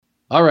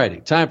All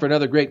righty, time for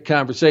another great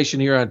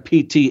conversation here on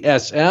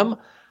PTSM.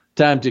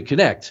 Time to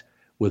connect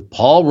with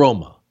Paul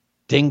Roma.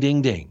 Ding,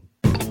 ding, ding.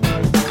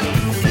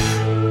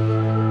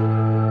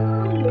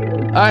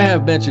 I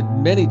have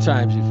mentioned many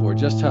times before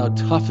just how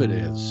tough it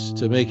is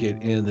to make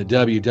it in the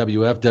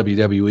WWF,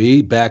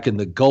 WWE, back in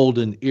the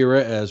golden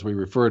era, as we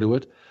refer to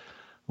it,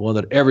 one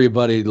that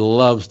everybody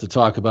loves to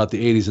talk about,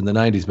 the 80s and the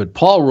 90s. But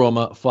Paul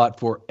Roma fought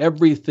for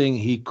everything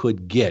he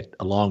could get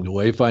along the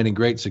way, finding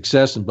great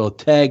success in both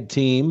tag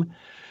team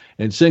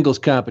and singles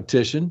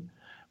competition.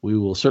 We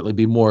will certainly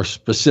be more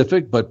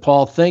specific, but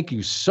Paul, thank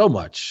you so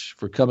much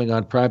for coming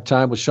on Prime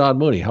Time with Sean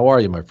Mooney. How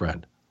are you, my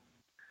friend?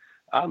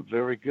 I'm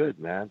very good,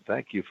 man.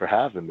 Thank you for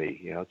having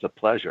me. It's a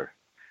pleasure.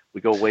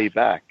 We go way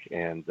back,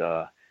 and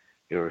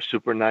you're a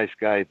super nice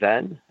guy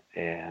then,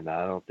 and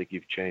I don't think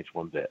you've changed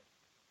one bit.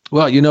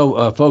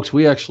 Well, folks,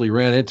 we actually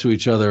ran into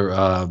each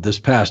other this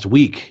past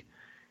week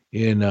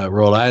in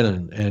Rhode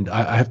Island, and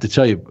I have to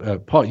tell you,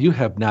 Paul, you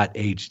have not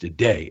aged a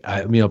day.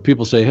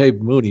 People say, "Hey,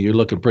 Mooney, you're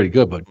looking pretty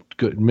good," but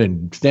good,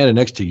 standing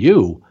next to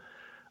you,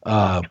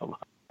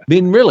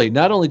 really,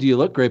 not only do you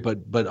look great,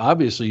 but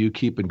obviously you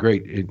keep in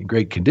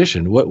great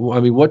condition.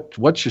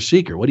 What's your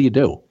secret? What do you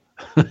do?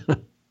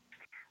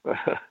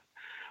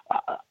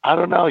 I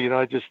don't know.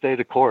 I just stay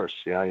the course.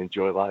 I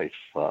enjoy life.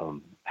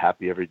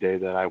 Happy every day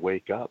that I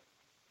wake up.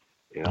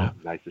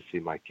 Nice to see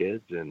my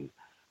kids, and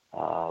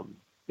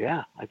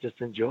I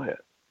just enjoy it.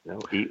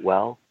 Eat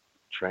well,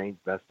 train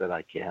best that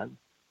I can.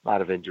 A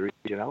lot of injuries,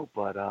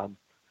 but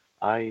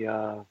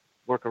I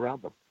work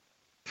around them.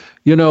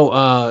 And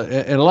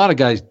a lot of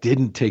guys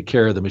didn't take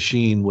care of the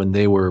machine when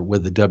they were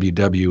with the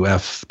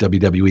WWF,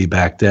 WWE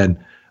back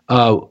then.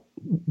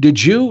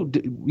 Did you,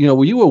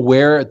 were you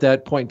aware at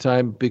that point in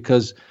time?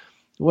 Because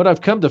what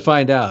I've come to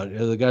find out,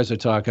 the guys I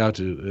talk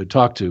to,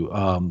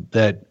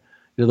 that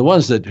the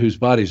ones whose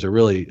bodies are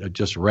really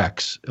just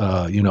wrecks.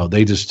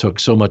 They just took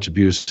so much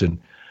abuse, and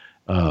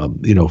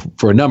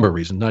for a number of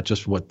reasons, not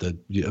just what the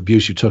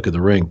abuse you took in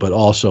the ring, but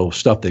also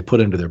stuff they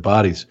put into their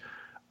bodies.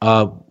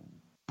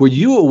 Were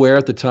you aware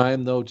at the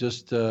time, though,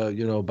 just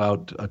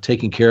about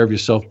taking care of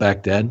yourself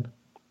back then?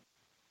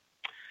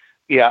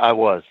 Yeah, I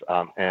was,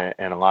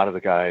 and a lot of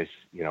the guys,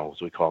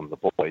 as we call them,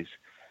 the boys,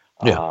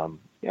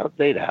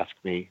 they'd ask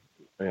me,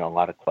 a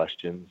lot of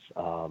questions.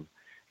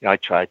 I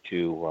tried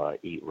to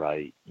eat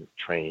right,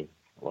 train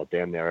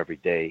damn near every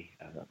day,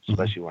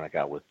 especially when I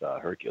got with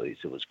Hercules.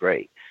 It was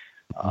great.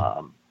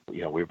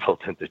 We were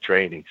both into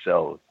training,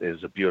 so it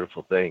was a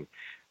beautiful thing.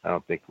 I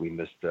don't think we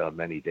missed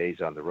many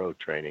days on the road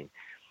training.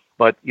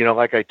 But,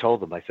 like I told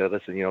them, I said,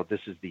 listen,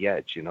 this is the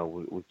edge.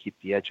 We keep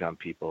the edge on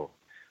people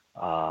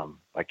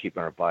by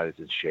keeping our bodies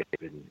in shape,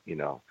 and,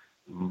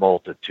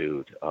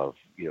 multitude of,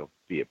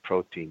 be it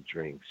protein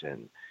drinks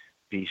and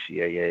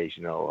BCAAs,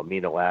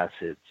 amino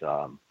acids,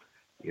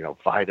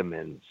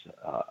 vitamins.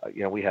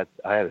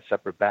 I had a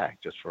separate bag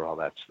just for all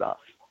that stuff.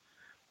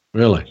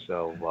 Really?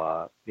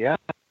 So,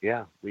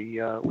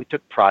 we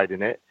took pride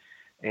in it.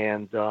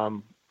 And,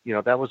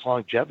 that was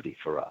longevity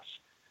for us.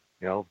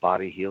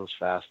 Body heals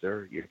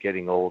faster. You're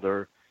getting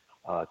older.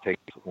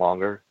 Takes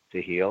longer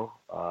to heal.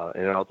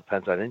 And it all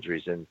depends on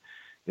injuries. And,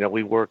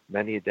 we worked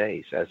many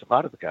days, as a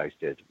lot of the guys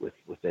did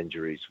with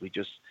injuries. We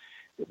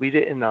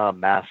didn't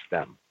mask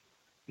them,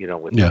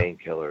 with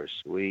painkillers.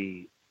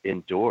 We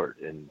endured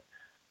and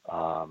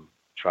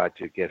tried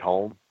to get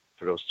home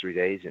for those 3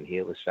 days and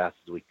heal as fast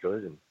as we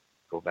could and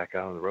go back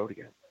out on the road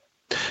again.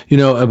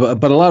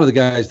 But a lot of the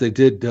guys, they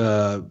did,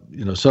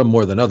 some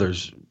more than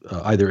others,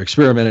 either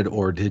experimented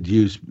or did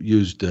used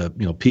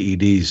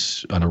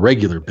PEDs on a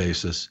regular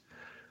basis.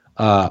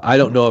 I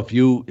don't know if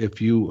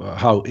you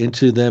how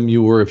into them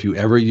you were, if you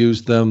ever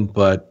used them,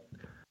 but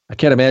I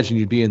can't imagine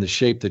you'd be in the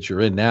shape that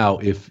you're in now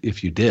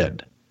if you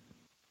did.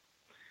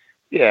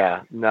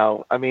 Yeah,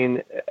 no,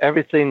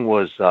 everything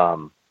was.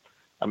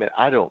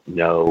 I don't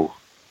know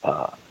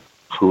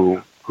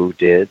who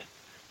did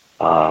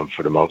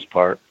for the most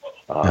part.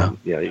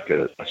 You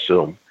could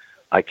assume.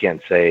 I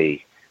can't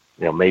say,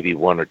 maybe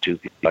one or two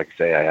people I could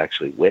say I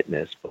actually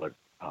witnessed, but.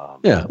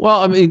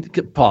 Well,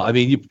 Paul,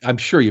 I'm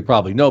sure you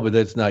probably know, but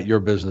that's not your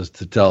business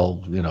to tell,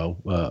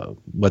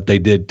 what they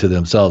did to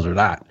themselves or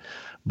not.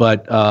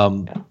 But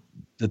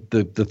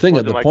the thing,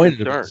 the point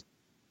of it is,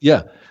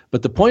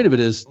 but the point of it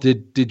is,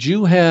 did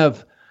you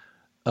have,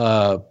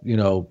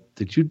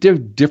 did you do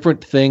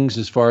different things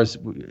as far as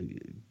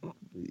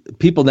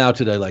people now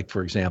today, like,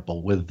 for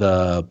example, with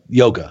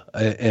yoga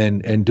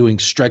and doing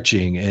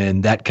stretching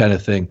and that kind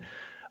of thing?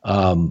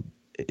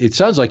 It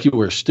sounds like you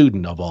were a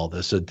student of all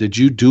this. Did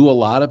you do a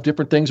lot of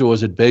different things, or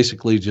was it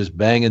basically just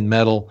banging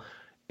metal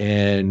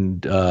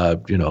and,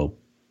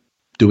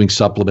 doing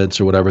supplements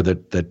or whatever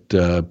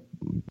that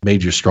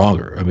made you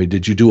stronger?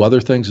 Did you do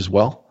other things as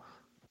well?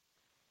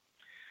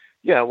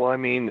 Yeah, well, I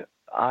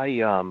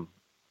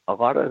a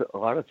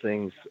lot of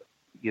things,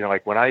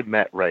 like when I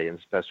met Ray, and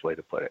it's the best way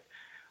to put it,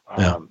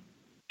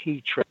 he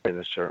trained in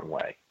a certain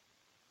way,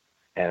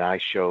 and I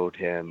showed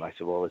him. I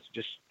said, well, let's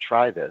just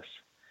try this.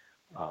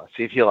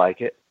 See if you like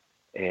it,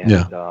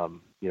 and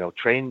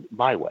train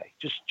my way.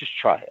 Just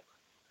try it.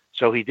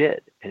 So he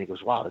did, and he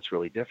goes, "Wow, that's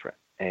really different."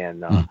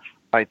 And Mm.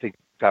 I think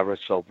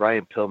so.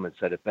 Brian Pillman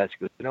said it best.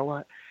 He goes, "You know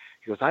what?"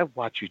 He goes, "I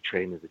watch you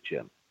train in the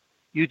gym.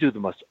 You do the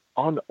most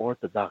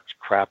unorthodox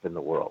crap in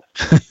the world.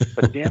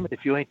 But damn it,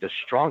 if you ain't the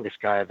strongest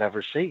guy I've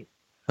ever seen."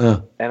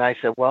 Uh, And I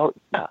said, "Well,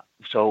 yeah."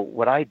 So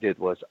what I did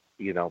was,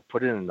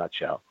 put it in a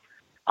nutshell.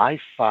 I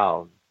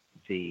found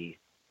the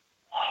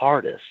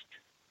hardest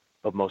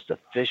but most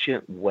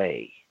efficient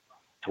way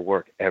to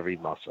work every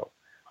muscle.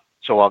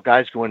 So while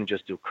guys go in and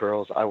just do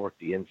curls, I work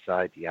the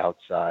inside, the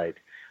outside,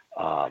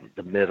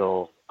 the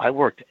middle. I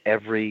worked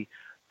every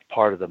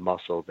part of the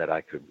muscle that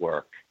I could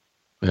work,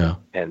 yeah.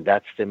 and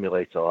that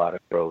stimulates a lot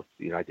of growth.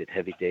 I did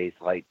heavy days,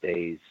 light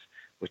days,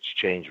 which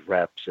changed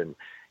reps, and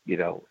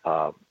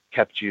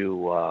kept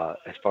you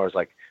as far as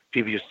like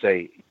people used to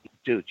say,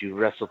 "Dude, you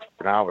wrestled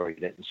for an hour, you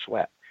didn't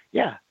sweat."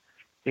 Yeah,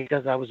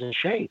 because I was in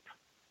shape.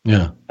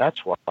 Yeah.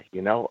 That's why,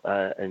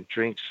 and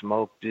drink,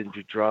 smoke, didn't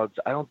do drugs.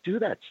 I don't do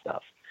that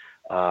stuff.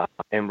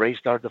 And Ray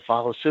started to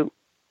follow suit,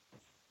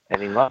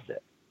 and he loved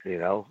it. He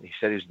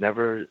said he was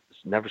never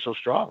so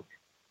strong.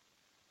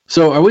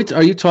 So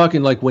are you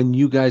talking like when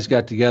you guys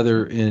got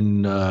together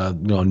in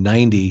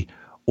 90,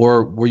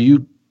 or were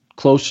you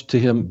close to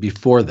him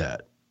before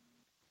that?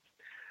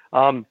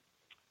 Um,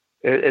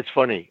 it's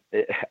funny.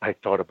 I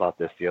thought about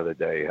this the other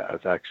day. I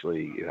was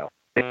actually,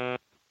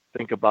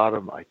 think about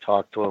him. I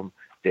talk to him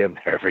damn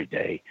near every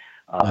day.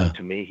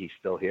 To me, he's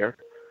still here.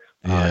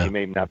 Yeah. He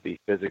may not be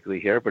physically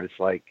here, but it's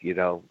like,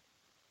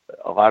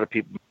 a lot of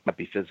people might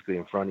be physically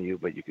in front of you,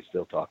 but you can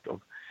still talk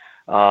to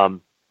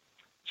them.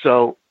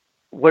 So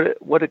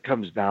what it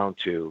comes down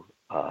to,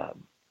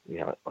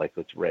 like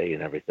with Ray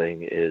and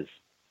everything, is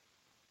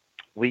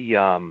we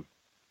how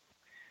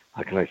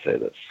can I say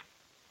this?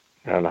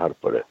 I don't know how to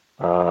put it.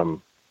 I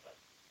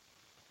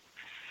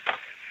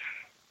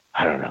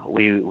don't know.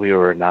 We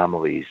were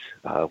anomalies.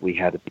 We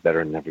had to be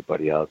better than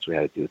everybody else. We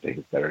had to do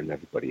things better than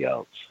everybody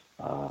else.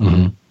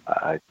 Mm-hmm.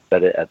 I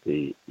said it at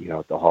the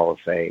the Hall of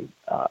Fame.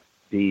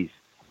 These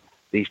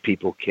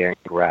people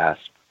can't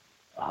grasp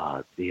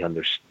the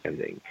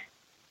understanding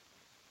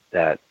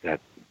that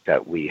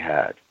we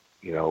had.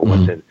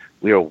 Mm-hmm.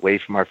 We were away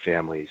from our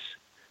families.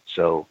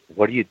 So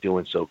what are you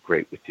doing so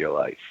great with your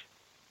life,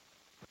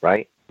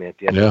 right? I mean, at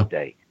the end of the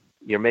day,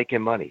 you're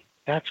making money.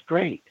 That's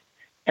great.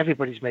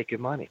 Everybody's making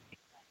money,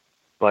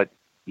 but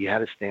you had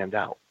to stand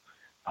out.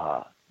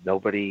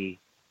 Nobody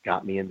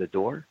got me in the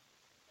door.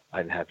 I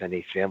didn't have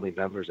any family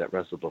members that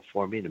wrestled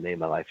before me to make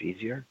my life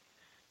easier.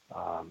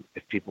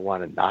 If people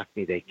want to knock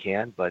me, they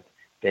can, but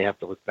they have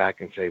to look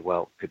back and say,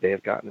 well, could they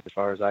have gotten as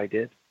far as I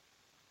did?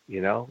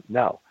 No.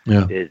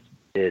 Yeah.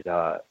 Did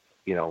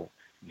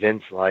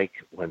Vince like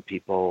when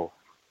people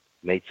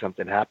made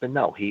something happen?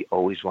 No, he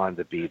always wanted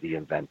to be the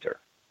inventor.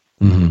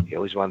 Mm-hmm. He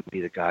always wanted to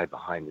be the guy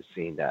behind the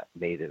scene that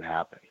made it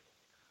happen.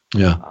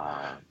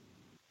 Yeah.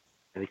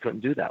 And he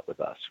couldn't do that with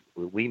us.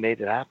 We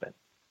made it happen.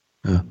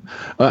 Yeah.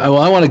 Well,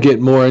 I want to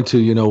get more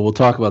into, we'll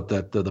talk about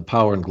that, the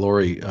power and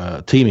glory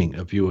teaming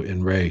of you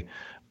and Ray.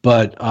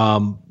 But,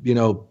 Paul,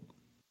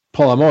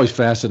 I'm always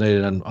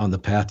fascinated on the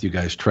path you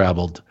guys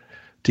traveled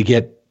to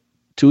get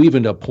to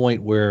even a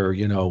point where,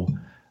 you're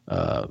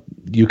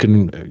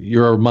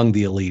among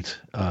the elite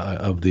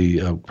of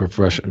the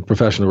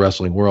professional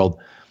wrestling world.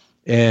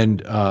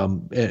 And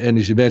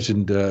as you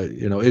mentioned,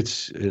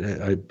 it's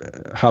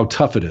how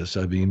tough it is.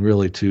 I mean,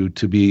 really, to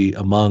be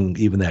among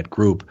even that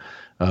group.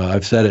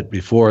 I've said it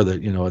before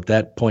that at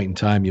that point in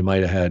time you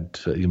might have had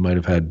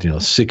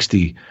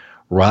 60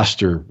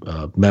 roster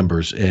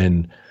members,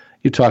 and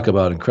you talk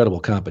about incredible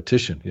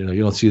competition. You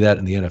don't see that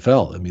in the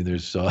NFL. I mean,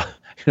 there's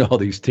all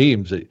these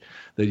teams that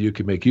you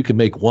can make. You can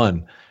make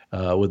one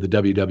with the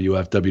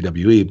WWF,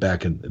 WWE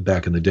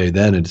back in the day.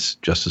 Then it's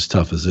just as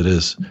tough as it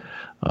is.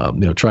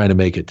 Trying to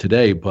make it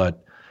today.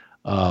 But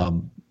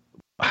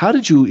how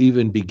did you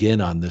even begin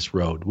on this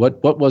road?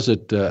 What was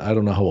it? I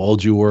don't know how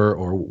old you were,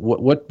 or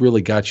what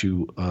really got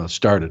you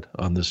started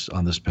on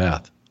this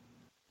path.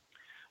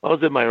 I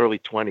was in my early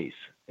 20s,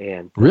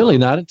 and really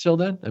not until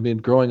then. I mean,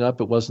 growing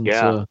up, it wasn't.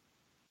 Yeah.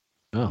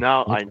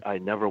 No, okay. I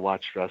never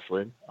watched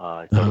wrestling.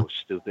 I thought it was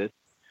stupid.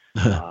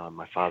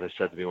 My father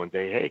said to me one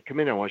day, "Hey,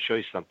 come in. I want to show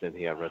you something."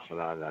 He had wrestling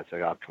on, and I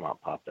said, "Oh, come on,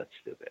 Pop, that's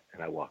stupid."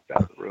 And I walked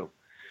out of the room.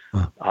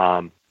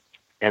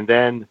 And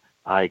then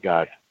I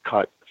got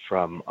cut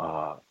from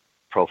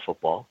pro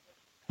football,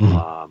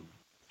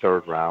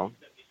 third round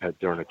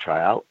during a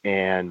tryout,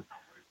 and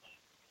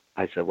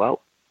I said,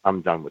 "Well,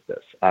 I'm done with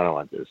this. I don't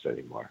want to do this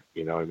anymore."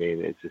 You know what I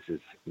mean? This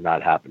is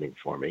not happening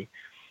for me.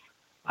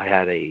 I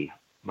had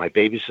my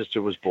baby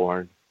sister was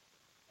born.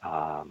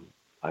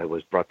 I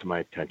was brought to my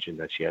attention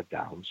that she had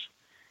Downs,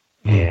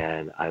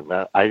 and I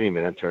didn't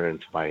even enter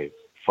into my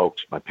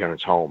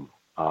parents' home.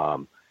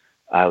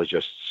 I was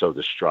just so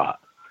distraught.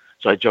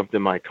 So I jumped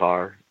in my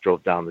car,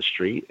 drove down the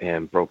street,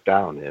 and broke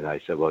down. And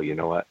I said, well, you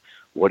know what?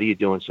 What are you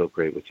doing so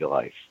great with your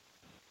life?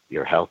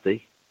 You're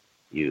healthy.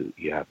 You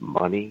have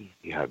money.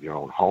 You have your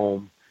own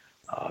home,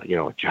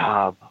 a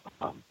job.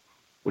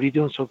 What are you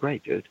doing so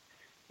great, dude?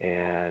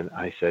 And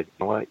I said, you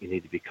know what? You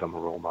need to become a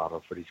role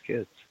model for these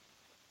kids.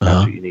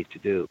 That's what you need to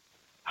do.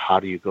 how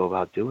do you go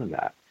about doing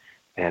that?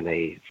 And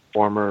a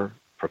former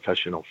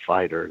professional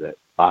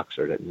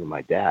boxer that knew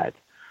my dad,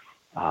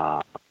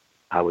 I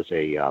was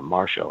a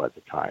marshal at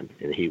the time,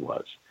 and he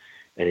was.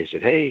 And he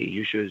said, "Hey,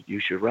 you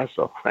should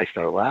wrestle." I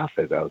started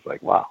laughing. I was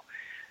like, "Wow!"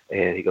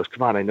 And he goes,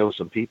 "Come on, I know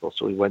some people."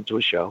 So we went to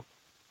a show,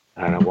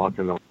 and I walked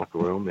in the locker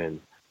room and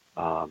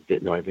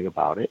didn't know anything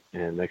about it.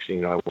 And next thing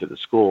you know, I went to the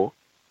school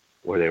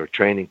where they were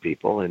training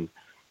people, and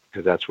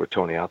because that's where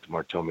Tony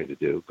Altomare told me to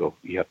do. Go,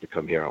 you have to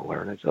come here and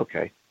learn. I said,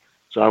 "Okay."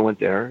 So I went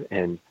there,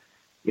 and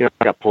I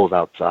got pulled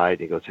outside.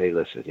 He goes, "Hey,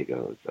 listen." He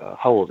goes,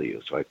 "How old are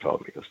you?" So I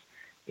told him. He goes,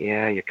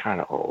 "Yeah, you're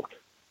kind of old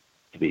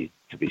to be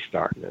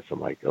starting this."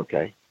 I'm like,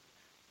 "Okay."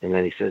 And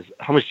then he says,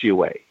 "How much do you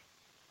weigh?"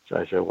 So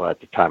I said, "Well,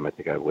 at the time, I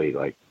think I weighed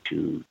like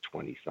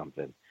 220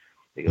 something."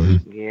 He goes,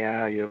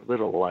 "Yeah, you're a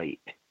little light.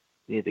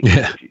 You need to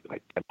get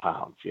like 10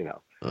 pounds,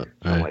 So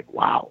I'm like,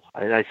 "Wow."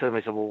 And I said to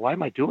myself, "Well, why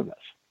am I doing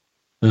this?"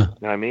 You know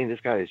what I mean?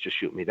 This guy is just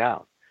shooting me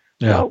down.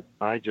 Yeah. So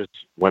I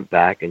just went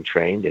back and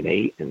trained and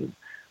ate and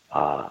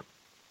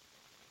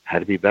had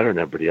to be better than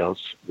everybody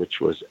else,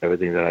 which was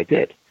everything that I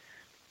did.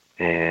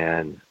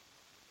 And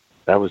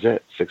that was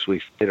it. 6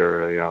 weeks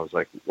later, I was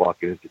like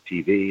walking into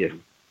TV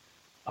and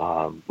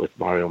with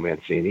Mario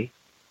Mancini,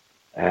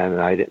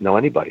 and I didn't know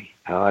anybody.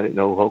 I didn't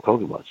know who Hulk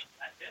Hogan was.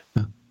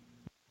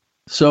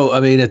 So, I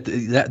mean,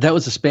 that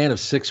was a span of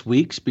 6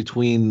 weeks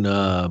between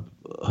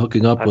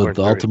hooking up with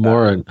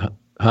Altomare and,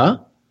 huh?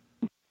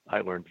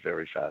 I learned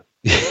very fast.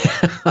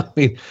 I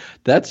mean,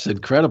 that's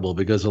incredible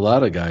because a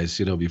lot of guys,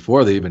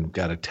 before they even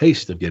got a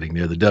taste of getting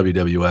near the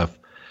WWF,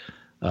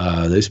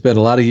 they spent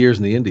a lot of years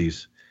in the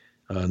Indies,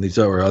 and these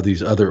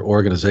other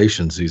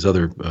organizations, these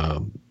other,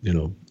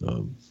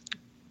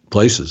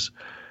 places.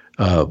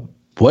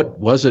 What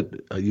was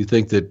it you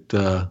think that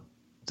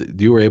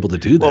you were able to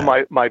do that?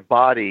 Well, my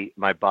body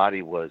and my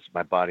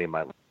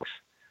legs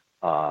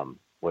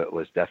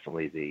was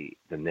definitely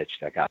the niche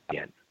that got me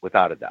in,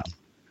 without a doubt.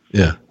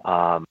 Yeah.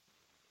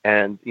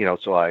 And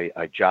so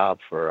I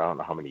jobbed for I don't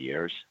know how many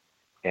years,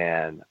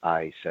 and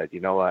I said, "You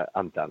know what?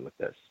 I'm done with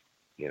this.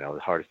 The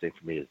hardest thing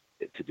for me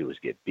to do is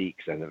get beat,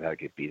 because I never had to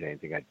get beat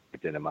anything I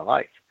did in my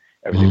life.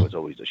 Everything was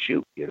always a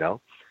shoot,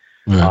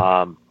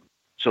 Right.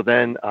 So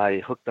then I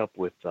had hooked up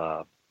with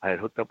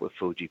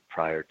Fuji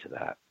prior to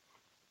that,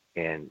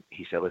 and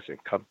he said, "Listen,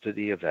 come to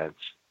the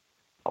events.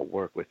 I'll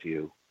work with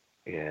you,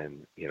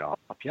 and I'll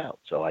help you out."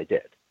 So I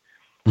did.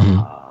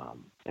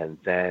 And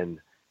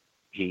then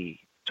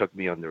he took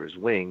me under his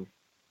wing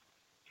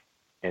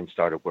and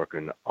started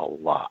working a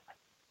lot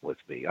with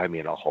me. I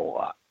mean, a whole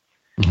lot.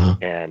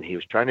 And he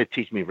was trying to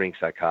teach me ring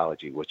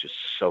psychology, which is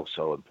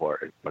so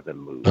important for the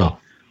moves. Oh,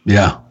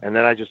 yeah. And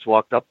then I just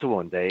walked up to him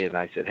one day and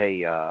I said,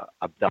 "Hey,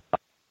 I'm done."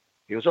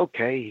 He goes,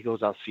 "Okay." He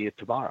goes, "I'll see you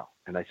tomorrow."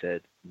 And I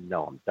said,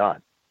 "No, I'm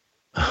done."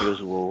 He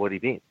goes, "Well, what do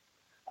you mean?"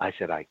 I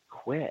said, "I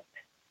quit."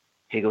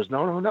 He goes,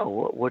 "No.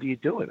 What are you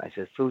doing?" I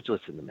said, "Foods,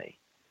 listen to me."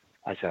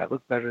 I said, "I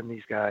look better than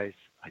these guys.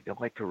 I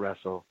don't like to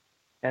wrestle.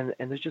 And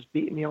they're just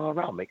beating me all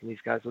around, making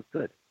these guys look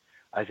good."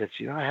 I said,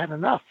 "I had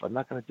enough. I'm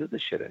not going to do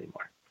this shit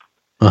anymore."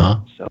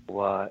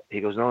 So he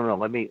goes, "No.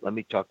 Let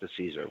me talk to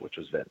Caesar," which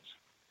was Vince.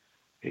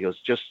 He goes,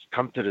 "Just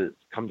come to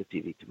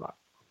TV tomorrow."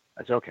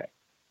 I said, "Okay."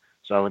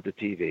 So I went to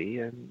TV,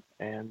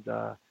 and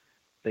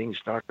things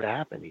started to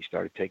happen. He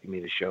started taking me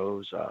to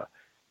shows,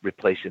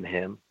 replacing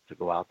him to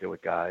go out there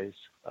with guys.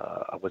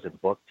 I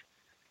wasn't booked.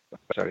 I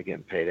started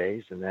getting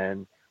paydays, and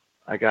then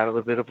I got a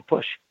little bit of a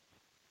push.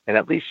 And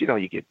at least,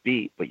 you get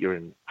beat, but you're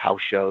in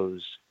house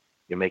shows,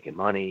 you're making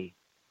money,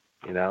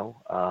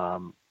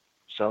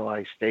 So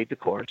I stayed the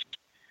course.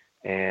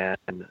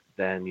 And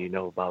then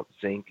about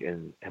Zink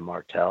and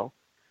Martel.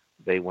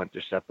 They went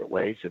their separate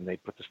ways, and they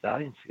put the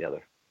Stallions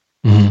together.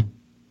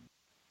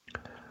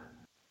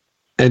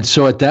 And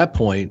so at that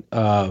point,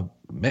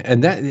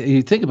 and that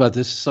you think about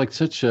this, it's like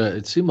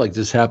it seemed like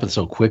this happened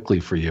so quickly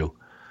for you.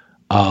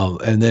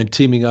 And then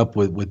teaming up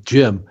with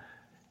Jim,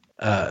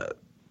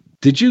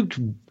 did you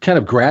kind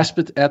of grasp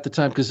it at the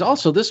time? Because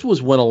also this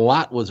was when a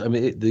lot was. I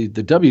mean, the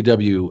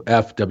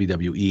WWF,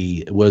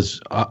 WWE was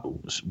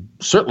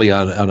certainly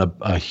on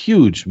a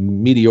huge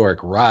meteoric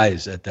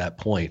rise at that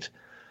point.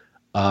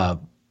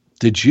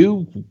 Did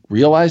you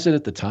realize it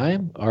at the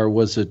time, or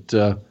was it?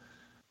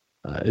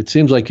 It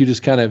seems like you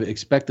just kind of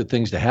expected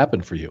things to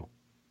happen for you.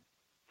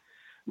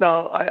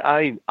 No,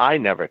 I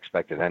never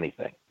expected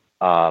anything.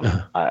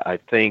 I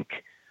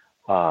think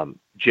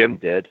Jim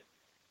did.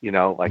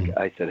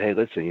 I said, "Hey,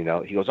 listen,"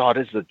 he goes, "Oh,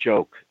 this is a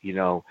joke,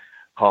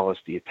 call us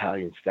the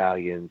Italian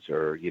Stallions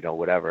or,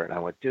 whatever." And I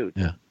went, "Dude,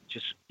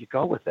 just, you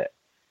go with it.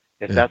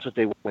 If that's what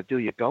they want to do,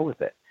 you go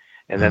with it."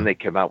 And then they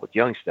came out with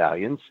Young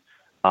Stallions.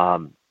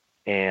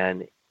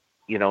 And,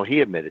 he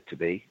admitted to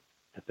me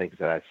the things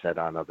that I said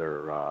on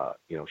other,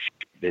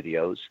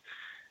 videos.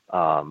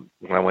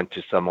 When I went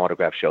to some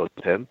autograph shows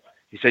with him,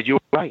 he said, "You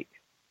were right."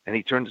 And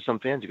he turned to some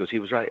fans. He goes, "He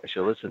was right. I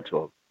should listen to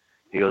him."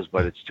 He goes,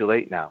 "But it's too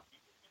late now."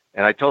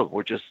 And I told him,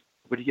 we're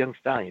the Young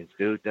Stallions,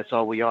 dude. That's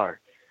all we are.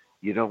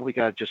 We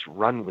got to just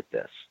run with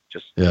this.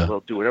 We'll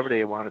do whatever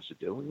they want us to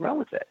do and run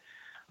with it.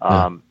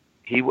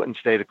 He wouldn't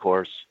stay the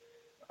course.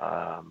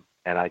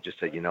 And I just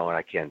said, you know what,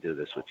 I can't do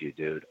this with you,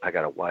 dude. I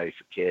got a wife,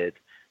 a kid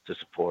to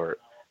support.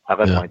 I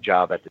left my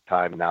job at the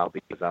time now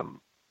because I'm,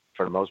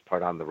 for the most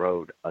part, on the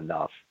road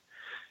enough.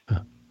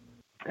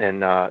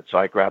 And so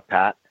I grabbed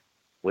Pat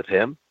with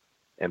him,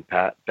 and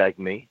Pat begged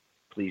me,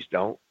 please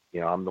don't.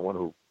 I'm the one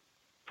who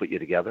put you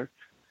together.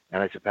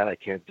 And I said, Pat, I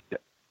can't do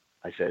it.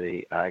 I said,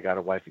 hey, I got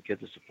a wife and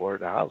kid to support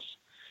the house.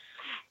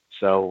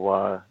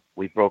 So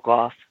we broke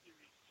off,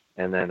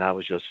 and then I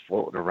was just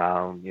floating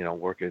around,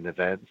 working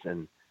events,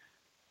 and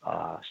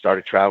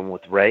started traveling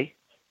with Ray.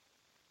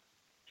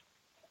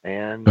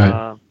 And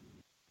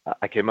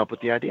I came up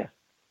with the idea.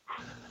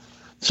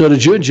 So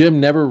did you and Jim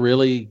never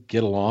really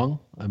get along?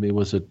 I mean,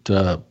 was it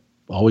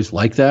always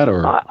like that,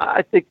 or?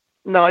 I think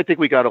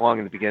we got along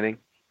in the beginning.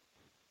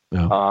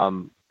 Yeah.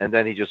 And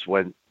then he just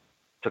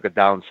took a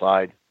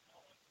downslide.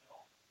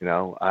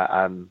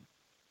 I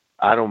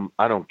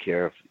don't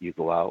care if you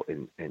go out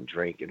and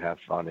drink and have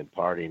fun and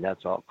party, and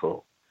that's all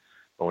cool.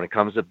 But when it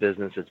comes to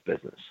business, it's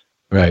business.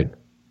 Right.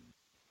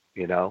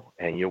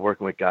 And you're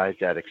working with guys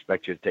that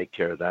expect you to take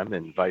care of them,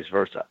 and vice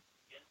versa.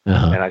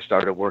 Uh-huh. And I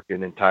started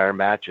working entire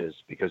matches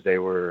because they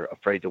were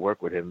afraid to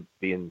work with him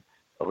being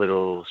a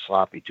little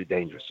sloppy, too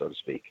dangerous, so to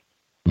speak.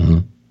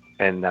 Mm-hmm.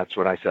 And that's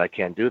when I said, I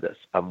can't do this.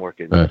 I'm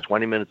working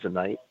 20 minutes a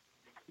night.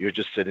 You're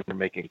just sitting there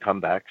making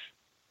comebacks.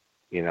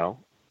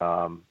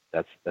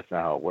 That's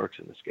not how it works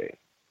in this game.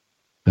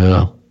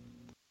 Yeah.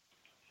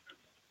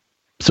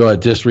 So I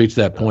just reached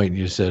that point, and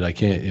you said, I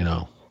can't.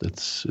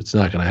 It's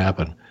not going to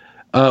happen.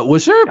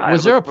 Was there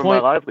a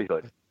point? My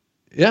livelihood.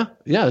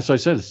 Yeah. So I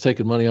said it's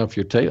taking money off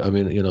your table. I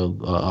mean,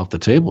 off the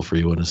table for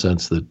you in a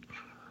sense that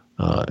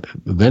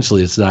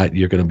eventually it's not.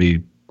 You're going to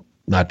be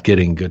not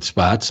getting good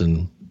spots,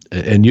 and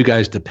you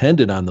guys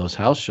depended on those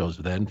house shows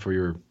then for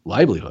your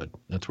livelihood.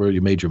 That's where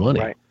you made your money.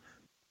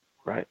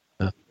 Right.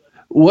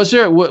 Was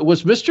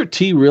Mr.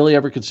 T really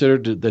ever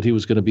considered that he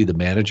was going to be the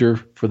manager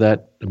for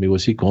that? I mean,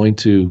 was he going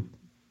to?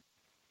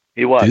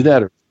 He was. Do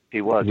that?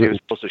 He was. He was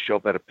supposed to show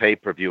up at a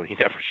pay-per-view, and he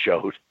never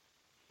showed.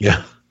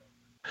 Yeah.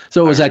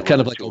 So was that kind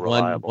of like a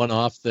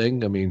one-off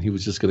thing? I mean, he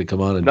was just going to come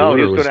on and do it? No,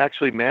 he was going to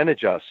actually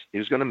manage us. He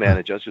was going to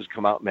manage us, just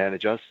come out and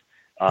manage us.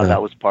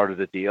 That was part of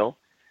the deal.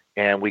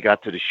 And we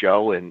got to the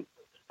show, and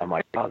I'm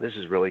like, oh, this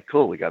is really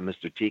cool. We got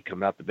Mr. T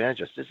coming out to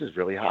manage us. This is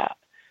really hot.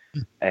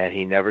 And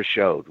he never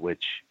showed,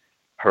 which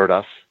hurt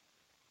us.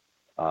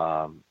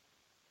 And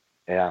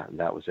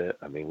that was it.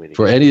 I mean, we didn't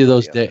for any of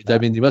those days. I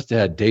mean, you must have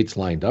had dates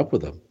lined up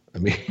with him. I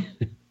mean,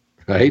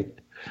 right?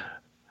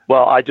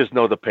 Well, I just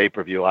know the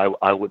pay-per-view.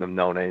 I wouldn't have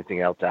known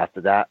anything else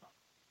after that.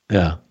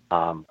 Yeah.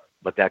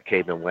 But that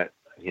came and went,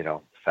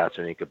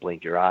 faster than you could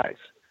blink your eyes.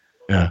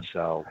 Yeah.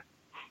 So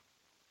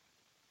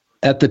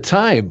at the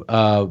time,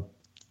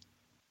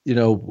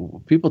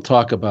 people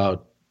talk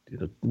about,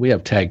 we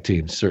have tag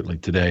teams certainly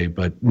today,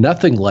 but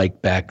nothing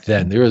like back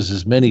then. There was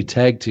as many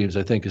tag teams,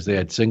 I think, as they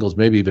had singles,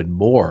 maybe even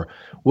more.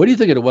 What do you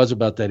think it was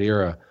about that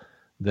era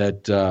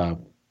that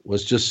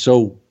was just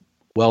so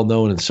well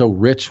known and so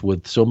rich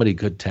with so many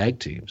good tag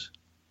teams?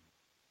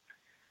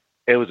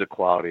 It was a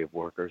quality of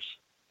workers.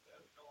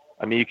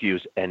 I mean, you could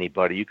use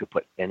anybody. You could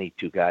put any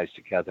two guys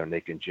together and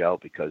they can gel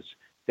because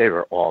they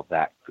were all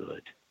that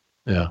good.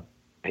 Yeah.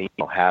 And you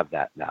don't have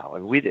that now.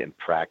 And we didn't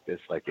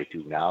practice like they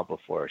do now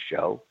before a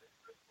show.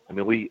 I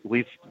mean,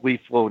 we've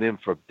flown in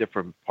from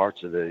different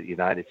parts of the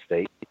United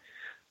States.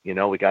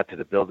 We got to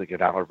the building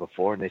an hour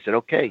before, and they said,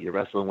 okay, you're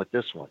wrestling with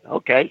this one.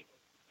 Okay.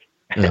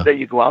 Yeah. And then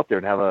you go out there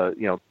and have a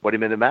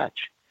 20-minute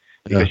match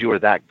because you were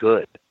that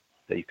good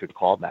that you could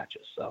call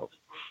matches. So,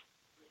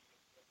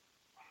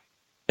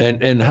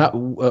 and how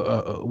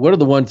what are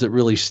the ones that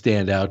really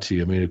stand out to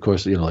you? I mean, of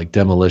course, like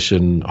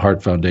Demolition,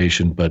 Heart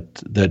Foundation, but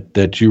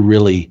that you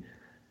really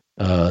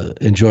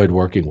enjoyed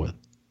working with.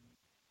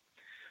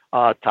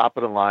 Top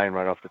of the line,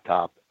 right off the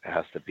top, it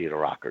has to be the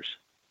Rockers.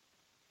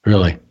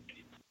 Really?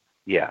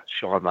 Yeah,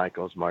 Shawn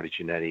Michaels, Marty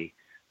Jannetty,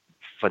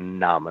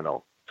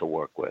 phenomenal to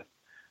work with.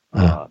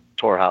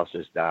 Tore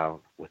houses down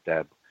with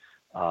them.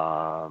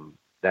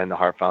 Then the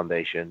Heart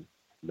Foundation,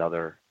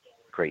 another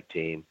great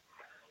team.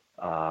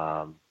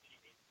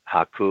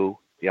 Haku,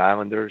 the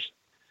Islanders,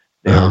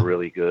 they were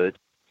really good.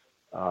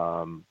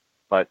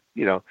 But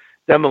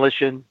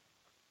Demolition,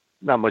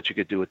 not much you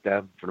could do with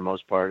them for the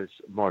most part. It's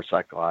more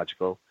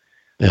psychological.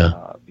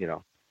 Yeah.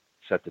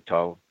 Set the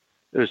tone.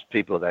 There's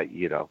people that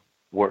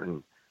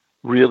weren't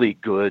really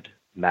good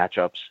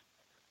matchups.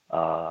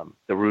 The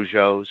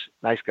Rougeaus,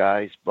 nice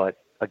guys, but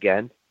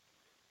again,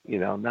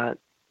 not.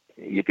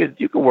 You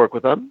could work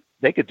with them.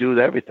 They could do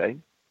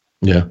everything.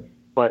 Yeah.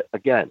 But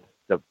again,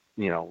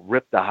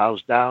 rip the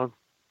house down.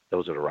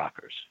 Those are the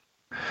Rockers.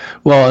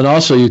 Well, and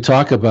also you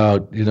talk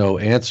about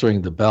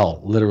answering the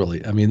bell,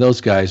 literally. I mean,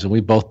 those guys, and we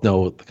both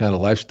know the kind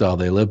of lifestyle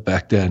they lived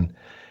back then,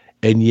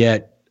 and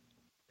yet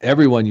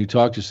everyone you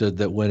talked to said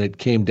that when it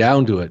came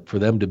down to it, for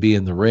them to be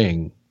in the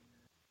ring,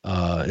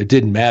 it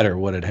didn't matter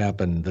what had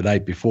happened the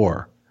night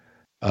before.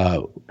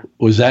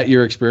 Was that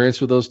your experience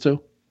with those two?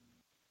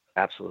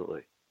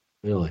 Absolutely.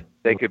 Really?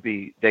 They could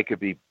be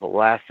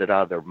blasted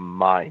out of their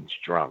minds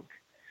drunk.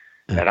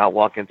 And I'll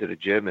walk into the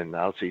gym and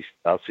I'll see,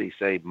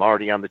 say,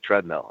 Marty on the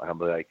treadmill. And I'll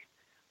be like,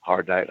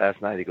 hard night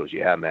last night? He goes,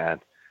 yeah, man,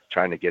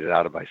 trying to get it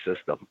out of my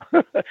system.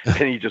 And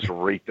he just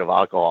reeked of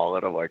alcohol.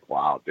 And I'm like,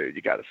 wow, dude,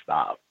 you got to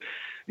stop,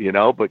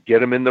 but get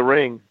them in the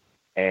ring.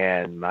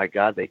 And my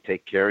God, they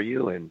take care of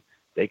you and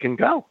they can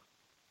go.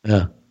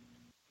 Yeah.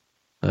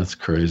 That's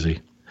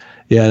crazy.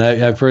 Yeah.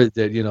 And I've heard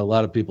that, a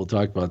lot of people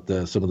talk about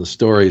some of the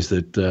stories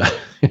that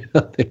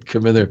they'd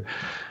come in there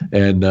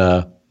and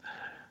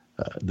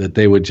that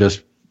they would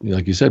just,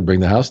 like you said,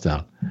 bring the house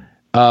down.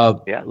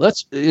 Yeah.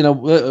 Let's,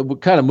 we're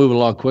kind of moving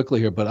along quickly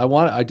here, but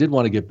I did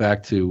want to get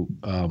back to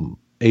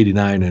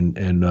 89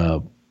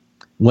 and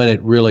when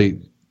it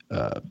really,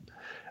 I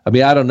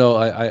don't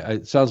know.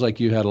 It sounds like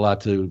you had a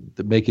lot to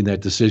making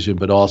that decision,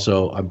 but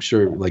also I'm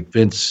sure like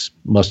Vince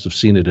must have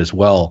seen it as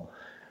well.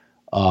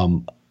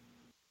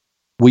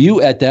 Were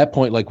you at that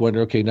point like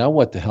wondering, okay, now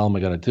what the hell am I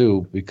going to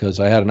do? Because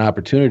I had an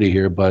opportunity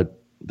here,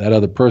 but that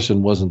other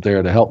person wasn't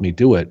there to help me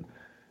do it.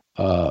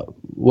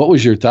 What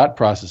was your thought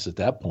process at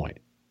that point?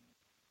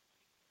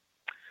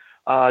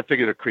 I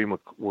figured a cream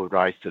would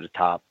rise to the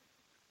top.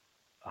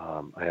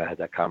 I had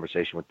that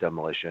conversation with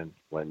Demolition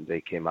when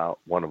they came out.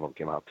 One of them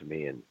came out to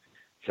me and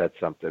said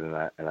something,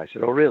 and I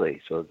said, "Oh,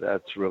 really? So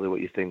that's really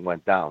what you think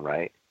went down,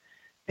 right?"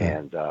 Yeah.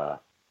 And I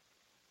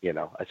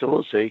said,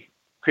 "We'll see.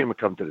 Cream would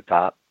come to the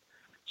top."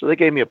 So they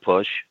gave me a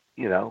push.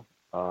 Like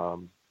I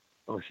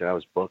said, I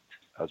was booked.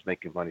 I was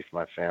making money for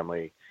my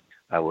family.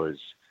 I was,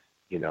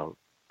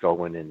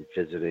 going and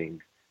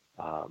visiting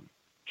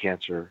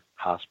cancer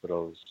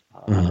hospitals,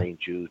 St.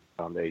 Jude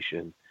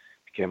Foundation,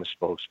 became a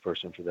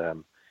spokesperson for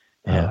them.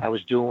 And I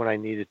was doing what I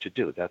needed to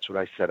do. That's what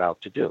I set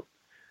out to do.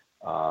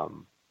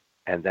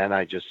 And then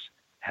I just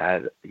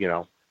had,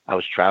 I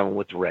was traveling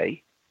with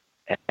Ray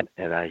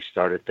and I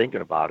started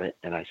thinking about it.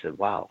 And I said,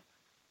 wow.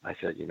 I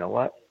said, you know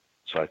what?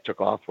 So I took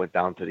off, went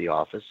down to the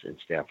office in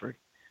Stamford,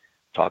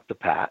 talked to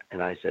Pat.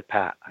 And I said,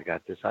 Pat, I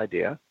got this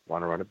idea.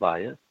 Want to run it by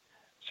you?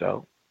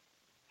 So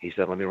he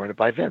said, let me run it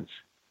by Vince.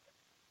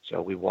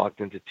 So we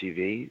walked into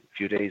TV a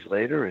few days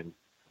later and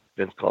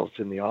Vince calls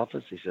in the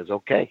office. He says,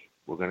 okay,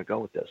 we're going to go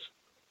with this.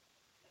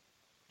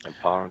 And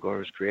Power and Glory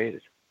was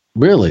created.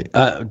 Really?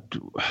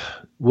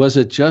 Was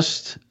it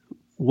just,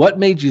 what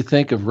made you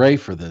think of Ray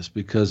for this?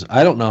 Because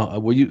I don't know,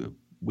 were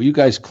you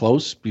guys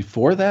close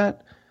before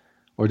that?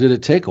 Or did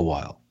it take a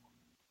while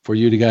for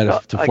you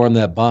to form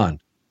that bond?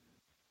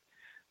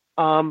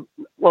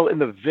 Well, in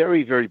the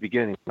very, very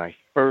beginning, when I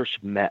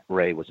first met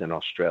Ray was in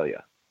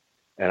Australia.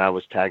 And I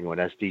was tagging with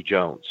SD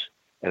Jones.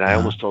 And I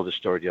almost told this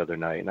story the other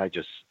night, and I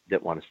just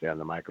didn't want to stay on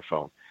the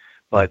microphone.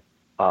 But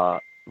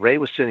Ray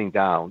was sitting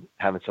down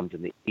having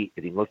something to eat,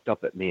 and he looked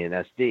up at me and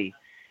SD,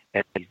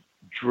 and he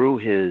drew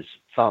his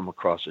thumb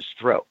across his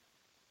throat.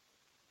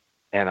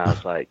 And I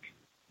was like,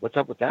 what's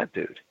up with that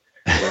dude?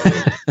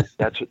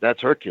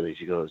 That's Hercules.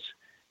 He goes,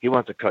 he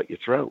wants to cut your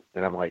throat.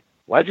 And I'm like,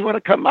 why'd you want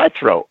to cut my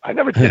throat? I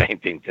never did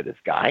anything to this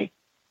guy.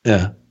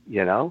 Yeah.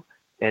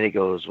 And he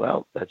goes,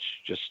 well, that's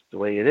just the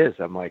way it is.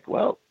 I'm like,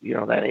 well,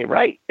 that ain't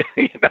right.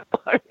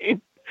 I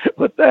mean,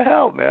 what the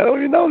hell, man? I don't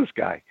even know this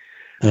guy.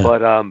 Yeah.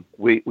 But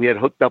we had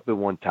hooked up in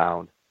one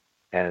town,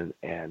 and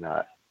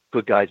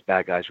good guys,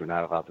 bad guys were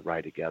not allowed to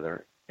ride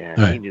together.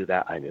 And He knew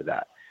that. I knew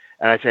that.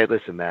 And I said,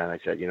 listen, man, I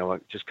said, you know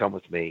what? Just come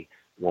with me.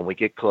 When we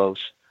get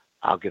close,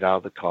 I'll get out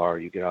of the car.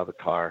 You get out of the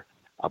car.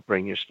 I'll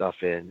bring your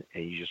stuff in,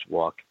 and you just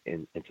walk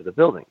into the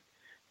building.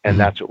 And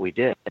that's what we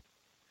did.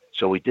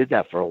 So we did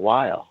that for a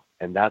while.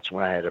 And that's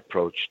when I had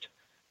approached,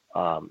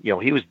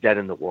 he was dead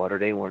in the water.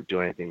 They weren't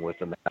doing anything with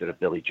him after the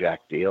Billy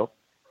Jack deal.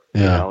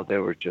 Yeah. They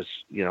were just,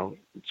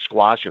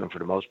 squashing him for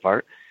the most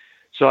part.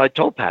 So I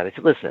told Pat, I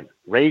said, listen,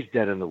 Ray's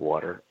dead in the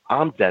water.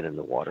 I'm dead in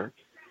the water.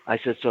 I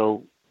said, so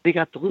what do you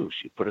got to lose?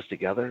 You put us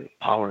together,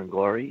 Power and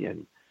Glory,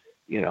 and,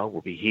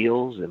 we'll be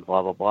heels and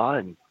blah, blah, blah.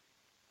 And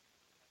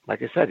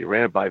like I said, he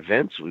ran it by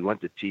Vince. We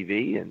went to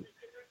TV, and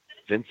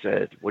Vince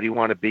said, what do you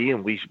want to be?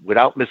 And we,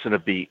 without missing a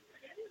beat,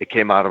 it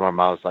came out of our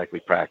mouths like we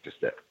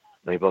practiced it.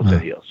 And we both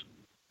said heels.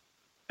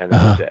 And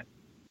that was it.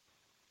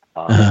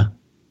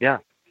 Yeah.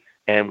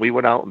 And we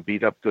went out and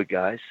beat up good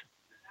guys.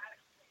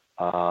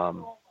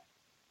 And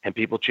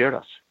people cheered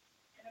us.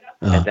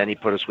 And then he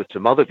put us with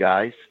some other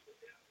guys,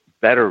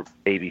 better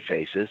baby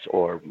faces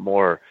or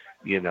more,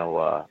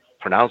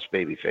 pronounced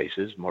baby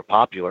faces, more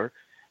popular.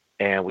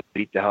 And we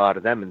beat the hell out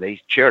of them and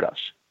they cheered us.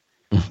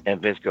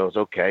 And Vince goes,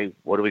 okay,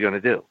 what are we going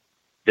to do?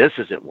 This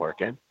isn't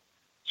working.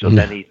 So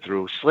then he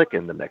threw Slick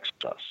in the mix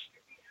with us.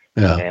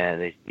 Yeah.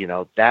 And,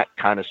 that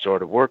kind of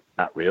sort of worked.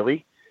 Not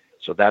really.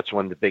 So that's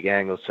when the big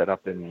angle set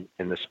up in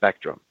the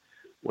Spectrum,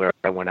 where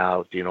I went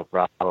out,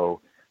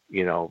 Bravo,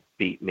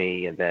 beat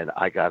me. And then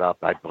I got up.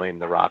 I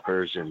blamed the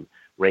Rockers, and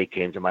Ray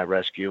came to my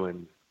rescue.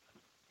 And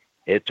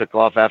it took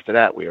off after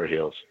that. We were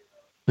heels.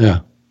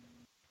 Yeah.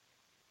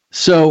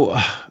 So,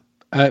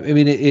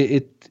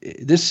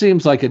 this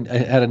seems like it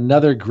had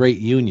another great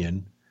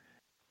union.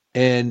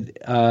 And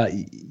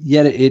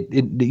yet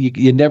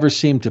you never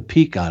seem to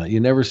peak on it. You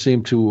never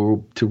seem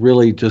to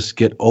really just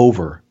get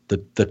over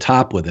the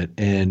top with it.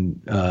 And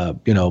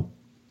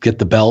get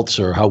the belts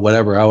or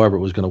however it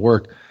was going to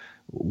work.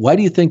 Why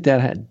do you think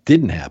that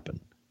didn't happen?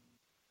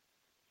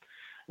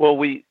 Well,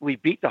 we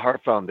beat the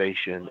Hart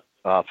Foundation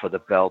for the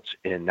belts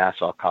in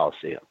Nassau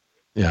Coliseum.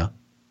 Yeah.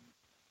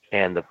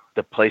 And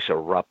the place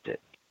erupted.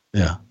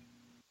 Yeah.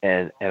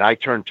 And I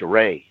turned to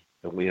Ray,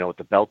 and we with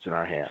the belts in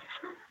our hands,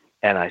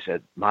 and I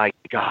said, "My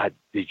God,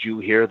 did you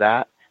hear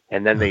that?"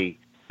 And then they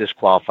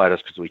disqualified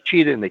us because we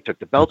cheated, and they took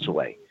the belts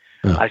away.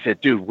 I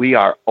said, "Dude, we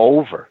are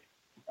over.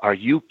 Are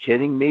you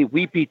kidding me?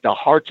 We beat the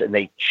Harts, and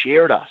they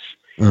cheered us."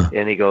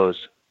 And he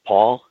goes,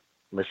 "Paul,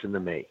 listen to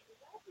me.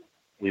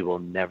 We will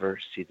never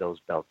see those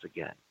belts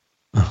again."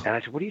 And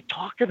I said, "What are you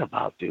talking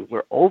about, dude?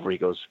 We're over." He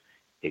goes,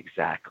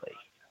 "Exactly.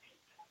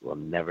 We'll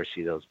never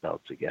see those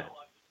belts again."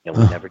 And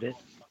we never did.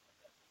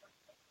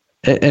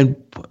 And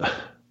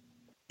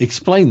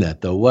explain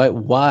that though.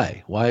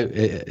 Why?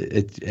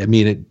 I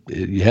mean,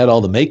 you had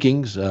all the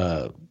makings.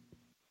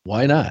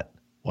 Why not?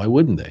 Why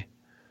wouldn't they?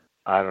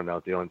 I don't know.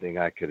 The only thing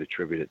I could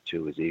attribute it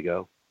to is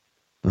ego.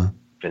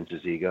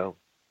 Vince's ego.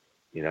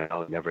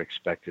 Never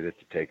expected it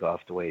to take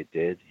off the way it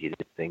did. He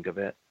didn't think of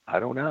it. I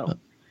don't know.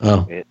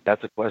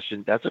 That's a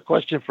question. That's a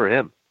question for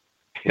him.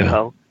 You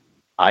know,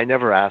 I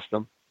never asked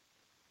him.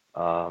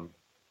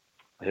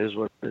 Here's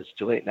what it is.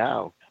 Too late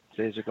now.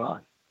 Days are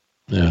gone.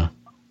 Yeah.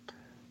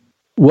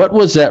 What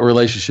was that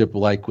relationship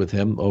like with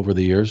him over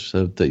the years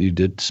that you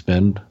did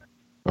spend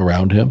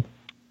around him?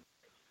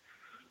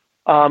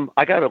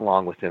 I got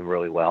along with him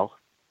really well.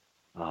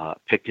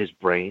 Picked his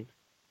brain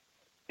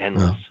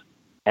endless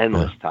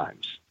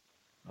times.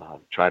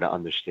 Try to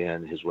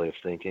understand his way of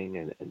thinking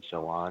and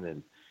so on.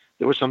 And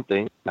there were some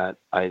things that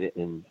I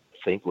didn't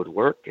think would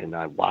work, and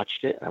I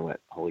watched it and I went,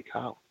 "Holy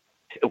cow,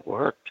 it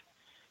worked!"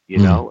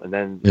 And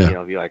then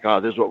you're like, "Oh,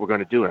 this is what we're going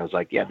to do," and I was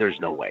like, "Yeah, there's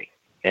no way,"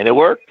 and it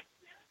worked.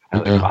 I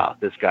was like, "Wow,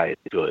 this guy is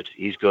good.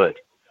 He's good."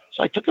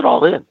 So I took it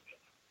all in.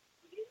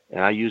 And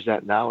I use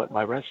that now at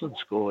my wrestling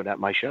school and at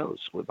my shows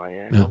with my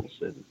angles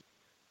and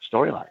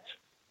storylines.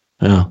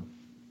 Yeah.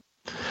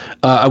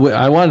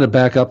 I wanted to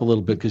back up a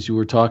little bit because you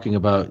were talking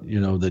about,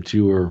 that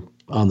you were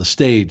on the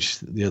stage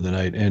the other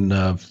night.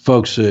 And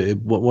folks,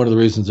 one of the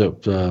reasons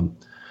that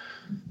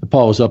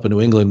Paul was up in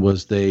New England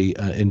was they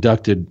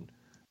inducted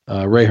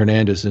Ray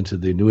Hernandez into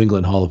the New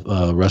England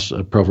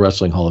Pro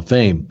Wrestling Hall of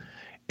Fame.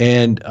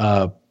 And,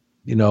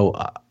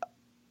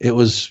 it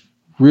was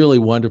really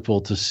wonderful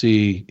to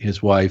see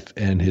his wife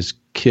and his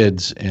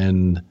kids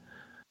and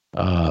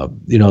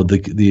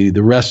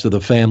the rest of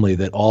the family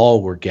that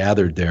all were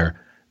gathered there.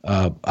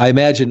 I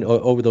imagine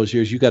over those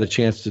years you got a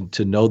chance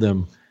to know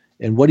them.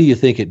 And what do you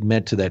think it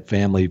meant to that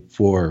family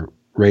for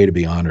Ray to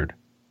be honored?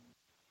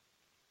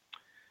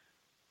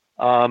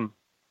 Well,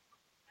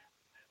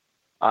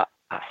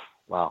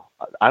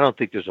 I don't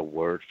think there's a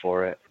word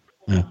for it.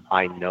 Yeah.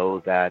 I know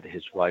that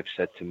his wife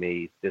said to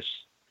me this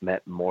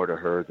meant more to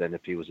her than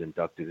if he was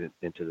inducted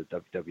into the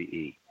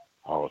WWE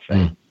Hall of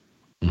Fame.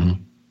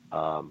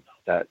 Mm-hmm.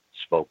 That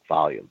spoke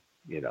volume,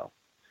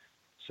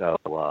 So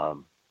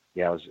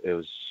it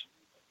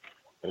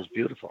was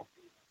beautiful.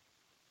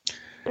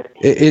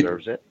 He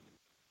deserves it.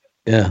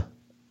 Yeah.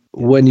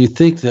 When you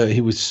think that he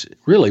was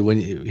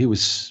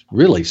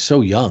really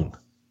so young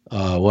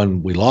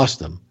when we lost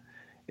him,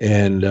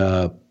 and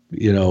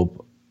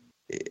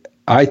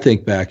I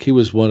think back, he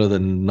was one of the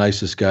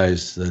nicest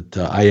guys that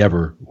I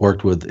ever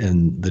worked with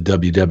in the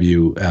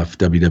WWF,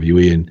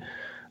 WWE, and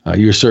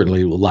you're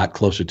certainly a lot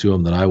closer to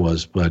him than I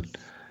was. But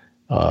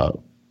when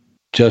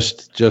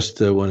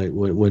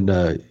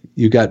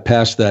you got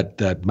past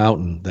that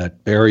mountain,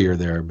 that barrier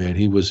there, man,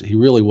 he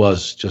really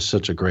was just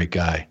such a great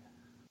guy.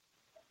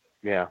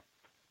 Yeah,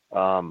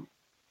 and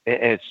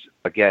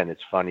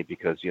it's funny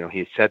because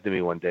he said to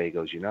me one day, he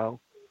goes,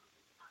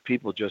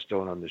 people just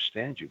don't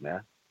understand you,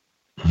 man.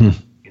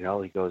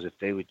 He goes, if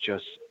they would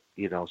just,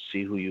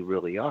 see who you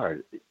really are,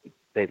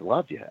 they'd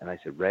love you. And I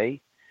said,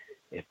 Ray,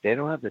 if they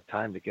don't have the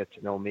time to get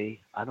to know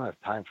me, I don't have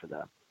time for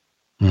them.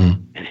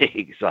 And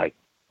he's like,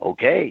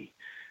 okay.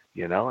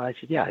 And I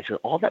said, yeah. I said,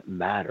 all that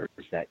matters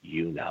is that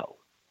It's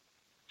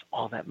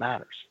all that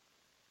matters.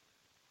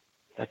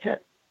 That's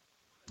it.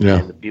 Yeah.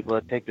 And the people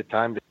that take the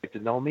time to get to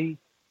know me,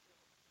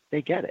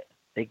 they get it.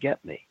 They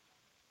get me.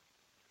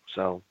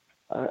 So,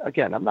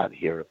 again, I'm not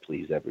here to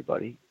please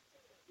everybody.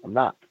 I'm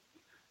not.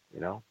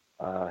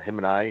 Him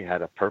and I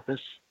had a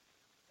purpose,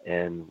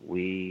 and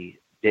we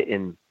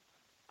didn't.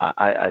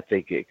 I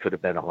think it could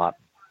have been a lot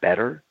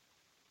better.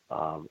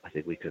 I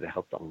think we could have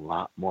helped a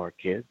lot more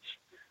kids,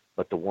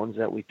 but the ones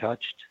that we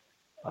touched,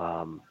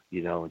 and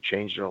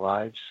changed their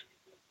lives,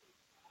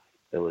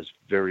 it was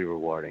very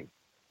rewarding.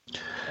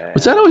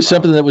 Was that always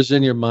something that was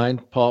in your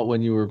mind, Paul,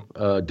 when you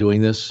were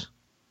doing this?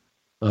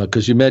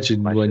 Because you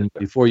mentioned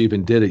before you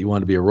even did it, you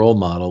wanted to be a role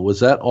model. Was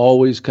that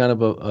always kind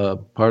of a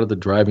part of the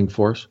driving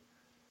force?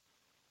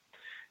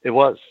 It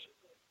was.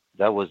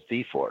 That was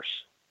the force.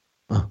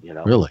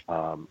 Really?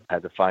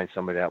 Had to find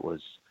somebody that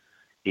was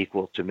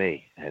equal to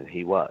me, and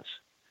he was.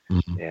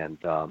 Mm-hmm. And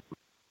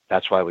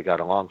that's why we got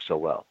along so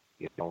well.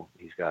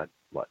 He's got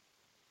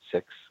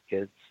 6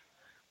 kids.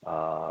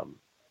 And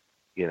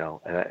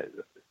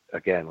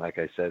again, like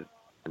I said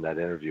in that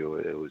interview,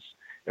 it was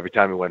every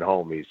time he went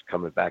home, he's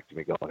coming back to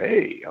me going,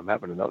 "Hey, I'm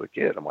having another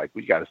kid." I'm like,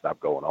 "We got to stop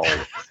going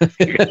home.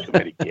 You got too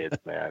many kids,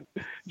 man.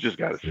 You just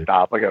got to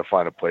stop. I got to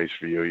find a place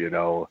for you."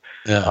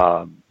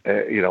 Yeah.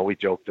 We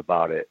joked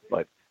about it,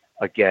 but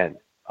again,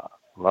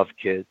 love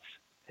kids.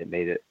 It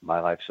made my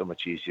life so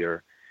much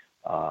easier.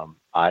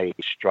 I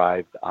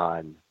strived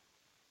on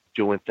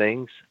doing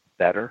things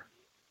better.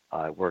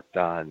 I worked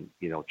on,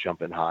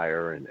 jumping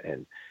higher,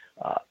 and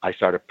I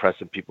started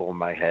pressing people in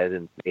my head,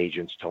 and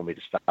agents told me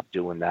to stop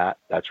doing that.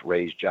 That's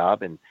Ray's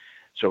job. And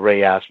so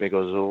Ray asked me, he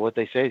goes, "Well, what'd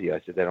they say to you?"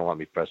 I said, "They don't want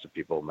me pressing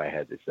people in my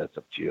head. That's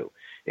up to you."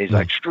 And he's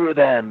like, "Screw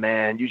them,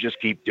 man. You just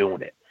keep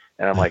doing it."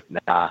 And I'm like,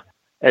 "Nah,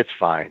 it's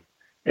fine.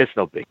 It's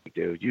no big,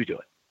 dude. You do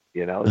it.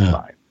 It's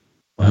fine."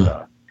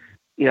 But,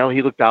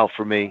 he looked out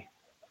for me.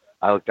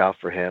 I looked out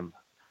for him.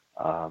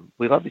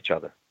 We loved each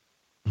other.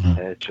 And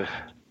it's just,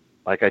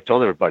 like I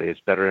told everybody, it's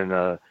better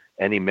than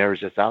any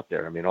marriage that's out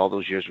there. I mean, all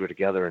those years we were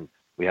together and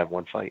we had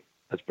one fight.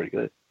 That's pretty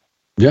good.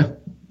 Yeah.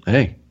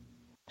 Hey,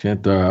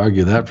 can't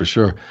argue that for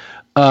sure.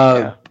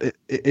 Yeah.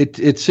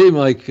 It seemed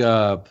like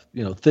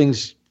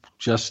things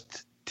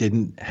just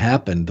didn't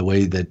happen the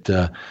way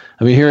that.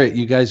 Here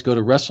you guys go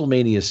to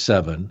WrestleMania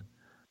 7,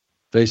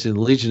 facing the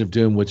Legion of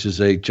Doom, which is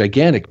a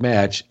gigantic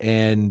match,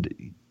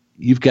 and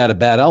you've got a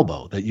bad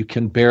elbow that you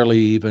can barely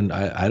even.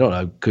 I don't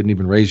know. Couldn't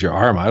even raise your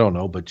arm. I don't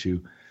know, but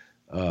you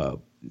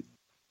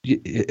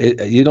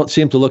don't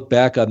seem to look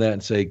back on that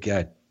and say,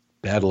 "God,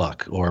 bad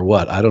luck," or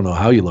what. I don't know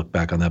how you look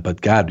back on that,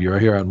 but God, you're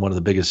here on one of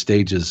the biggest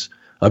stages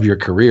of your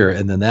career,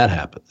 and then that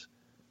happens.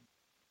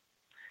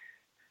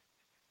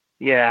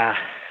 Yeah.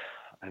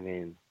 I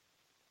mean,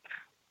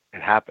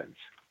 it happens.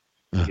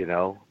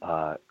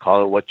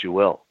 Call it what you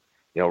will.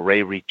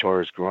 Ray retore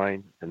his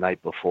groin the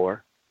night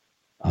before.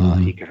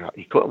 He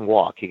couldn't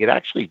walk. He could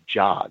actually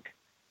jog,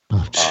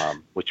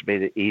 which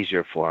made it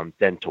easier for him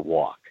than to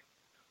walk.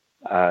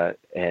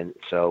 And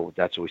so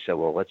that's what we said.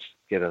 Well, let's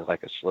get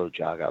a slow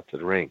jog out to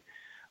the ring.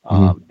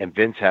 And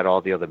Vince had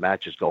all the other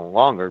matches going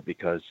longer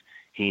because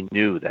he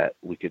knew that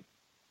we could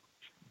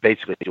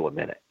basically do a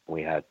minute.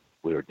 We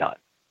were done.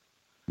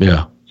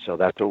 Yeah. So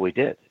that's what we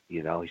did.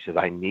 He said,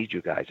 "I need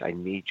you guys. I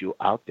need you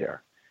out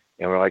there."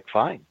 And we're like,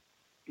 "Fine."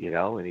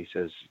 And he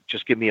says,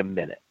 "Just give me a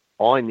minute.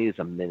 All I need is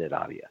a minute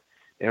out of you."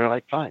 And we're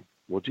like, "Fine,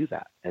 we'll do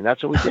that." And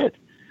that's what we did.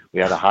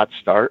 We had a hot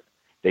start.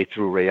 They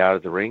threw Ray out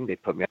of the ring. They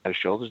put me on their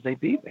shoulders. They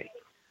beat me.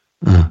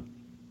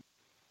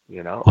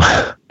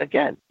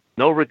 Again,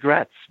 no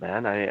regrets,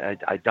 man.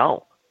 I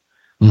don't.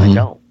 I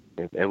don't.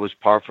 It was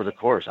par for the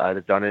course. I'd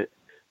have done it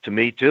to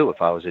me too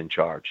if I was in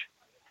charge.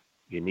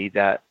 You need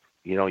that.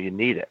 You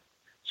need it.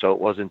 So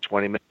it wasn't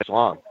 20 minutes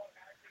long.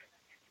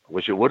 I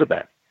wish it would have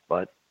been,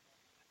 but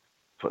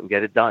couldn't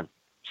get it done.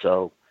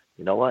 So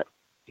you know what?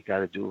 You got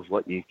to do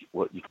what you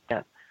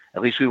can.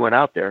 At least we went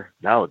out there.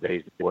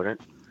 Nowadays they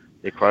wouldn't.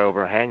 They cry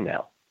over a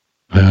hangnail.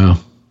 Yeah.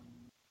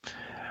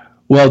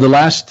 Well,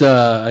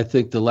 I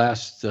think the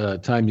last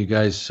time you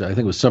guys, I think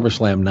it was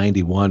SummerSlam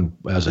 '91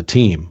 as a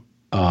team.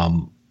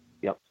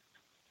 Yep.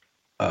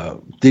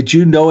 Did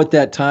you know at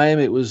that time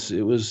it was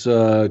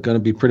going to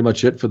be pretty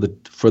much it for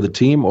the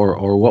team,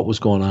 or what was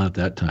going on at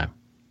that time?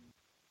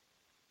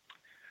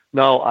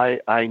 No,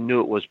 I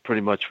knew it was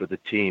pretty much for the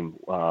team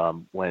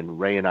when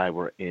Ray and I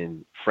were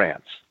in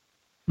France,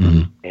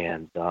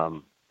 and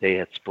they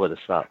had split us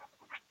up.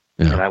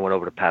 Yeah. And I went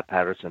over to Pat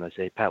Patterson. I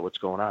say, "Pat, what's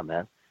going on,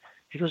 man?"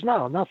 He goes,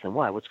 "No, nothing.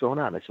 Why? What's going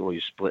on?" I said, "Well,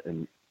 you're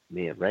splitting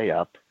me and Ray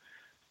up."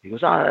 He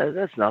goes,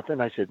 "That's nothing."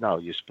 I said, "No,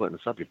 you're splitting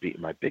us up. You're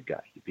beating my big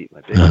guy. You beat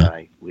my big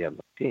guy. We have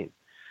no team."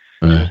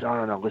 He goes,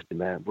 No. Listen,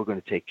 man, we're going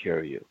to take care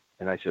of you."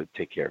 And I said,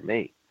 "Take care of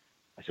me."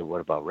 I said,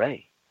 "What about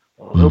Ray?"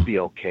 "Oh, he'll be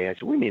okay." I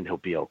said, "What do you mean he'll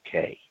be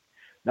okay?"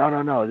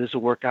 No, this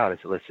will work out." I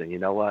said, "Listen, you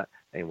know what?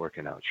 Ain't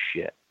working out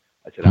shit."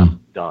 I said,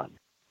 "I'm done."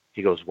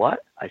 He goes,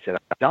 "What?" I said,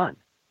 "I'm done.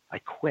 I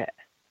quit."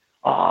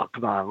 "Oh,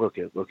 come on, look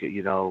at, you're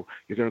going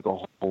to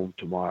go home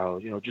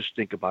tomorrow. Just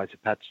think about it." I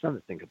said, "Pat, there's nothing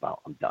to think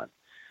about. I'm done."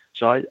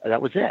 So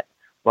that was it.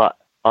 But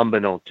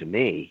unbeknown to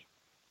me,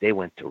 they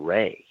went to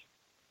Ray,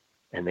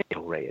 and they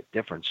told Ray a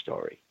different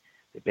story.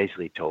 They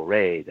basically told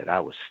Ray that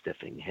I was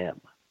stiffing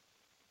him.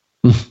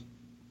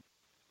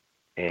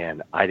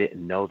 And I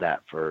didn't know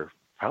that for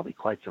probably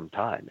quite some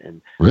time.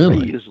 And really?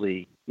 Ray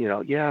usually,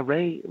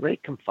 Ray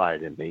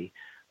confided in me.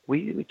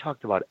 We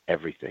talked about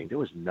everything. There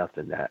was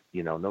nothing that,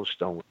 no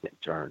stone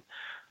didn't turn.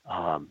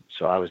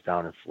 So I was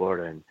down in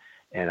Florida,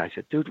 and I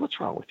said, "Dude, what's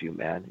wrong with you,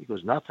 man?" He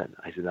goes, "Nothing."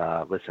 I said,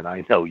 "Listen,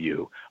 I know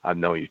you. I've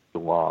known you too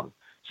long.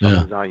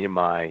 Something's on your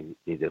mind.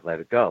 You need to let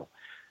it go."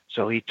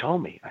 So he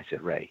told me. I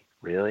said, "Ray,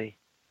 really?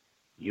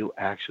 You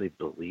actually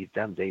believed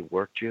them? They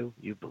worked you?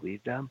 You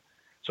believed them?"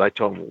 So I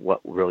told him what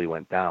really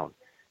went down.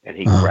 And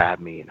he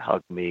grabbed me and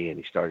hugged me, and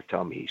he started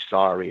telling me he's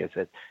sorry. I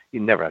said,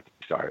 "You never have to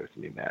be sorry with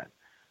me, man."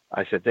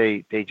 I said,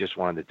 they just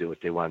wanted to do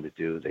what they wanted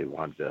to do. They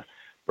wanted to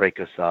break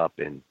us up,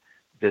 and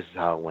this is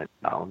how it went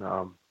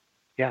down.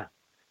 Yeah,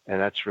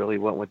 and that's really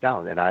what went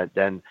down. And I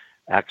then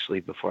actually,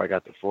 before I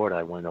got to Florida,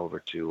 I went over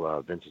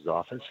to Vince's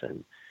office,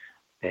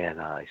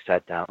 and I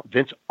sat down.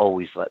 Vince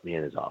always let me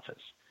in his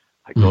office.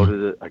 I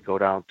go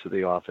down to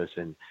the office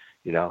and,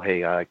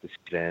 hey, I like to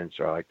see Vince,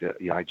 or I like to,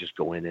 I just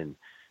go in and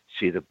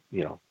see the,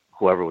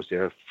 whoever was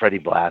there, Freddie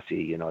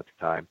Blassie, at the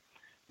time.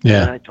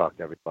 Yeah. And I talked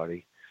to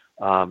everybody.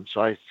 So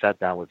I sat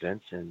down with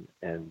Vince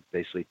and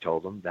basically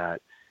told him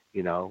that,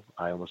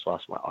 I almost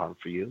lost my arm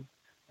for you.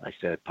 I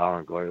said, Power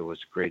and Glory was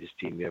the greatest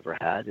team you ever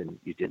had, and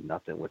you did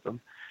nothing with them.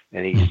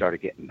 And he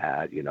started getting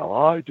mad, oh,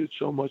 I did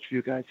so much for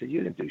you guys. I said,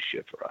 you didn't do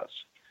shit for us.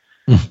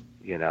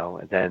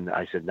 And then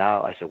I said,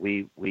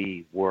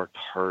 we worked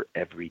hurt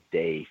every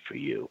day for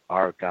you.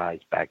 Our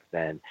guys back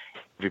then,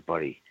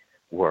 everybody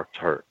worked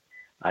hurt.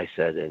 I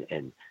said,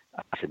 and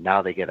I said,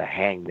 now they get a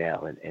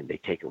hangnail and they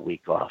take a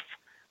week off.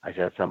 I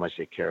said, that's how much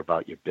they care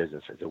about your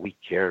business. I said, we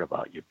cared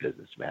about your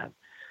business, man.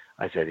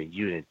 I said, and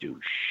you didn't do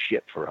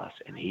shit for us.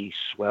 And he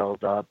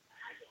swelled up.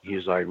 He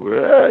was like,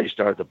 he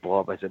started to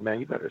blow up. I said, man,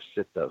 you better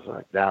sit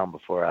down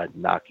before I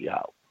knock you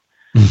out.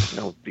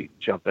 Don't be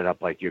jumping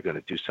up like you're going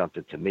to do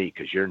something to me,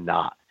 because you're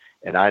not.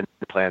 And I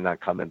plan on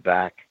coming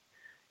back.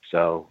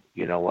 So,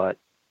 you know what?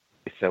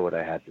 I said what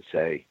I had to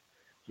say.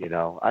 I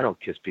don't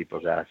kiss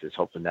people's asses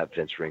hoping that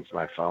Vince rings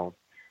my phone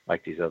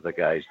like these other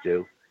guys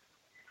do.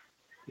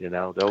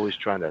 They're always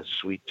trying to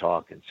sweet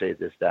talk and say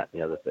this, that,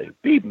 and the other thing.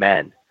 Be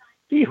men.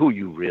 Be who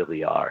you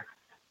really are.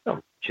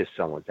 Don't kiss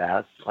someone's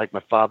ass. Like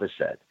my father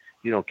said,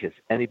 you don't kiss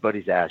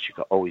anybody's ass. You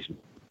can always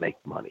make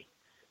money.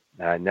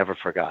 And I never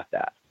forgot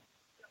that.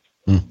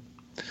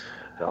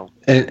 So,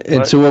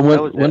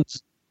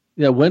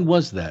 when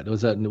was that?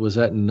 Was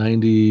that in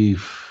 90,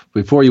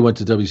 before you went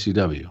to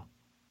WCW?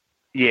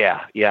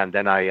 Yeah. And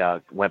then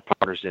I went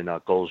partners in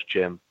Gold's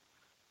Gym,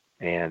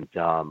 and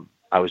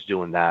I was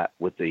doing that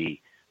with the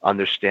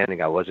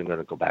understanding I wasn't going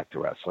to go back to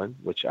wrestling,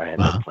 which I had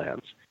no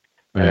plans.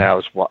 Right. And I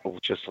was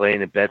just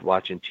laying in bed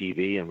watching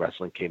TV, and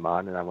wrestling came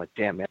on, and I went,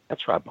 damn, man,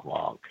 that's where I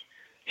belong.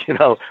 I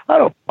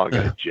don't belong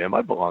in a gym.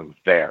 I belong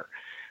there.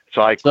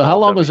 So how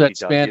long was that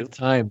span of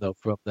time, though,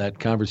 from that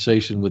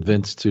conversation with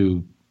Vince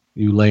to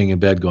you laying in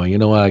bed going, you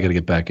know what, I got to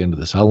get back into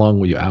this? How long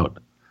were you out?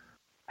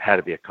 Had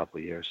to be a couple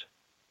of years.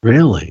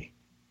 Really?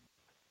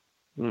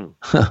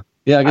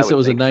 Yeah, I guess it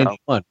was in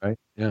 91, right?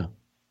 Yeah.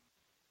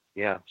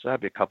 Yeah, so that'd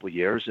be a couple of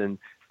years. And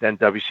then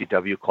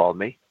WCW called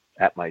me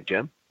at my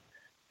gym,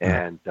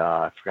 and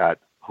I forgot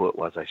who it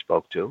was I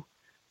spoke to.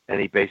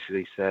 And he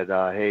basically said,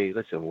 hey,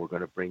 listen, we're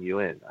going to bring you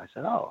in. I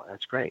said, oh,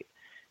 that's great.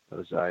 It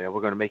was, we're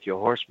going to make you a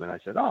horseman. I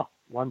said, oh,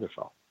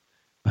 wonderful.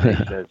 And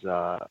he says,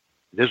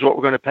 this is what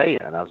we're going to pay you.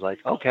 And I was like,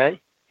 okay.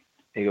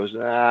 He goes,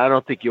 I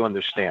don't think you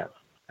understand.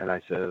 And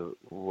I said,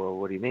 well,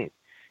 what do you mean?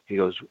 He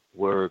goes,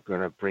 we're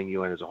going to bring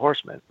you in as a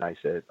horseman. And I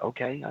said,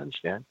 okay, I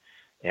understand.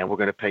 And we're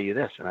going to pay you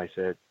this. And I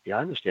said, yeah,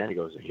 I understand. He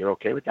goes, you're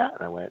okay with that?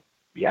 And I went,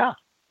 yeah.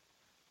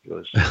 He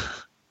goes,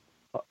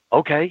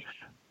 okay.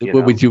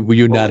 Were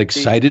you not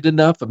excited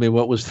enough? I mean,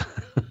 what was?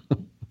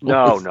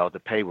 No, the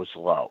pay was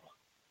low.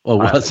 Oh,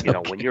 was okay.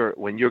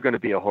 when you're going to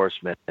be a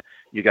horseman,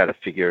 you got to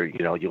figure,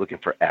 you're looking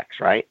for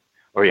X, right?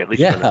 Or you're at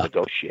least going to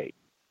negotiate,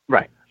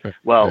 right?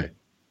 Well,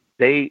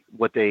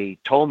 what they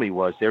told me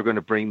was they were going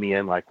to bring me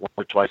in like once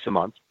or twice a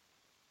month,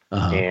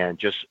 and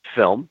just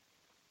film,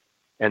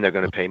 and they're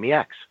going to pay me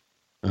X.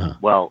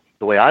 Well,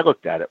 the way I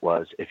looked at it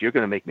was, if you're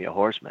going to make me a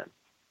horseman,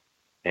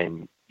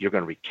 and you're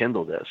going to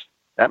rekindle this,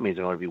 that means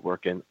I'm going to be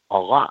working a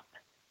lot.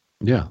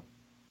 Yeah.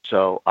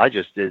 So I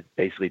just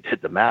basically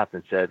did the math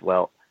and said,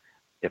 well,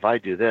 if I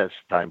do this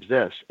times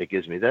this, it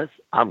gives me this,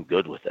 I'm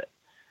good with it.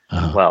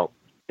 Well,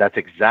 that's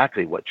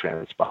exactly what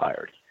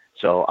transpired.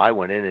 So I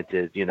went in and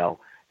did,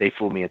 they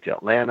flew me into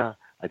Atlanta.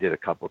 I did a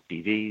couple of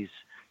TVs,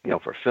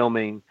 for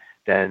filming.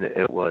 Then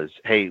it was,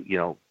 hey,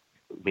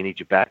 we need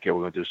you back here.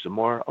 We're going to do some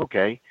more.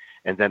 Okay.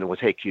 And then it was,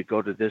 hey, can you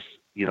go to this,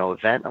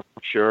 event? I'm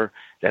sure.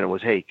 Then it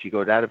was, hey, can you go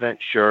to that event?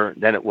 Sure.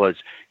 Then it was,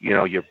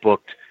 you're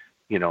booked,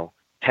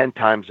 10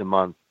 times a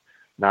month.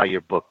 Now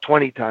you're booked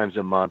 20 times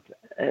a month.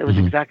 It was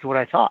exactly what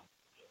I thought.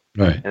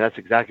 Right. And that's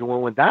exactly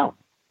what went down.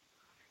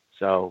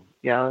 So,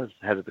 yeah, I was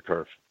ahead of the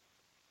curve.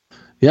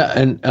 Yeah.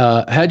 And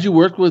had you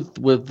worked with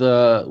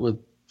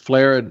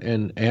Flair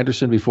and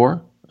Anderson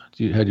before?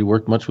 Had you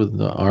worked much with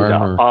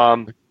Arn?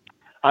 No,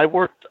 I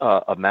worked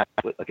a match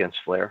against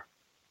Flair.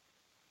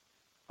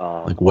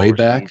 Like way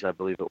back? I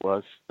believe it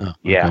was. Oh, okay.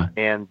 Yeah.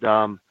 And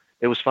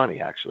it was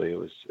funny, actually.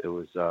 It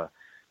was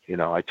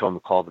I told him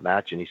to call the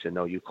match, and he said,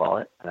 no, you call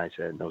it. And I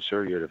said, no,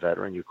 sir, you're the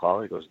veteran. You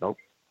call it. He goes, nope.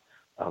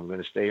 I'm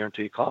going to stay here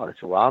until you call it. I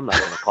said, well, I'm not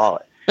going to call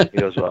it. He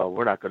goes, well,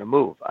 we're not going to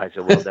move. I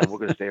said, well, then we're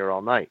going to stay here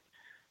all night.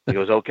 He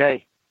goes,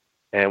 okay.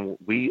 And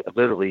we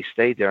literally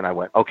stayed there, and I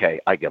went, okay,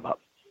 I give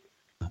up.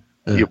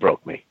 You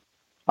broke me.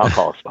 I'll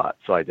call a spot.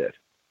 So I did.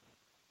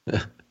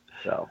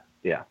 So,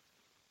 yeah.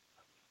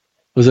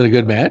 Was it a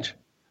good match?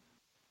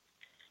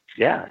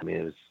 Yeah. I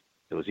mean,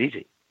 it was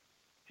easy,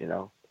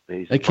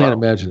 I can't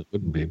imagine it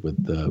wouldn't be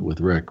with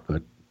Rick,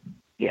 but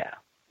yeah,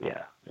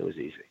 it was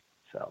easy.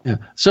 So yeah.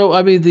 So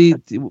I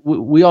mean,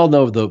 we all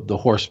know the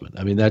Horseman.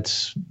 I mean,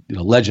 that's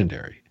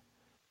legendary.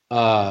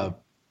 Does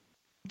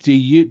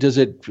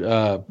it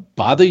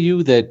bother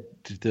you that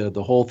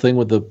the whole thing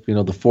with the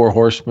the Four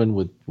Horsemen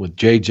with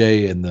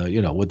JJ and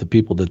with the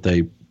people that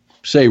they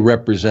say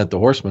represent the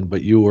Horsemen,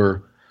 but you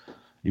were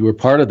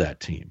part of that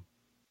team.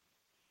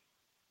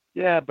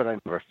 Yeah, but I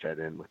never fit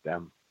in with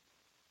them.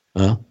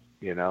 Huh?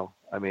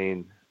 I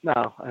mean,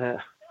 no.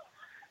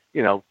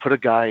 Put a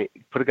guy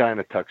in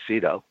a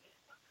tuxedo,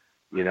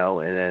 and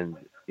then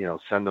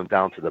send them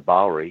down to the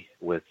Bowery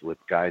with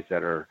guys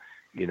that are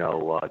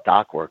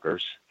dock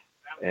workers,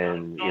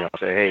 and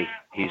say, hey,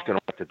 he's going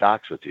to work the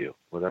docks with you.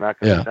 Well, they're not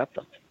going to accept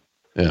them.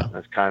 Yeah,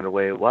 that's kind of the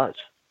way it was.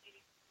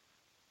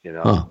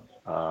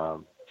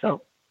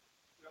 So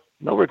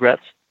no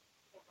regrets.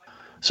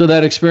 So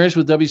that experience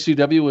with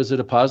WCW, was it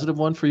a positive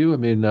one for you? I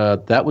mean,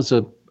 that was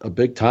a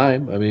big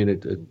time. I mean,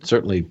 it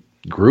certainly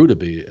grew to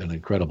be an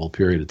incredible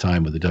period of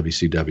time with the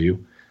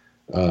WCW.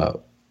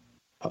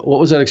 What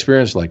was that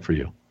experience like for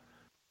you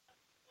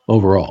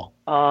overall?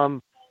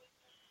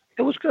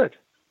 It was good.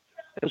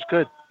 It was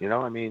good.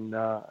 I mean,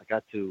 I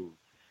got to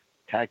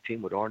tag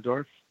team with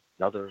Orndorff,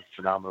 another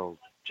phenomenal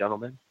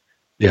gentleman.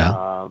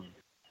 Yeah.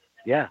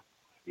 Yeah.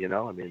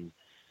 I mean,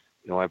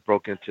 I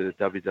broke into the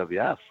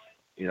WWF.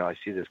 I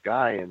see this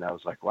guy, and I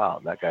was like, wow,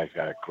 that guy's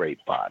got a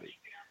great body.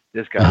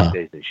 This guy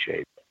stays in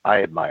shape.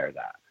 I admire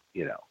that,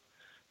 Yeah.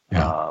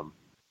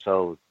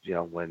 So,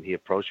 when he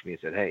approached me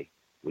and said, hey,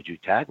 would you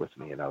tag with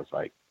me? And I was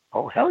like,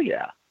 oh, hell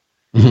yeah.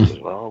 Mm-hmm. He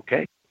said, well,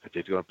 okay. If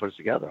he's going to put us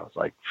together. I was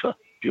like,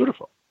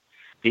 beautiful.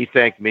 He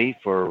thanked me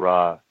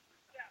for,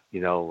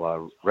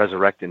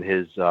 resurrecting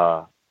his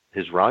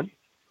run.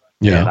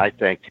 Yeah. And I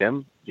thanked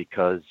him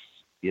because,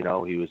 he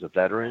was a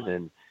veteran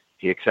and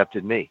he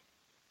accepted me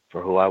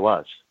for who I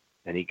was.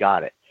 And he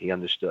got it. He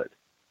understood.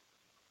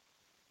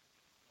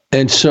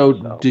 And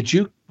so did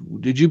you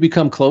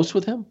become close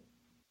with him?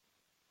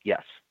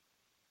 Yes.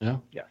 Yeah.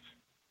 Yes.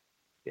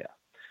 Yeah.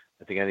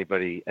 I think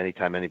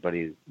anytime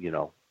anybody,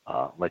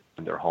 lets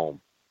in their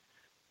home,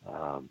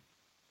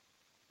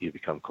 you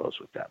become close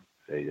with them.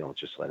 They don't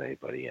just let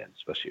anybody in,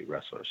 especially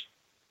wrestlers.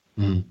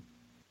 Mm-hmm.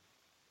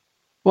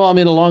 Well, I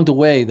mean, along the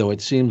way, though,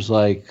 it seems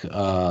like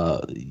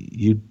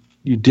you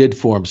did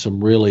form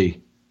some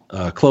really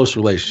close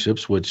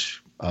relationships,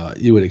 which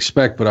you would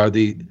expect, but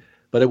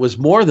it was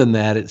more than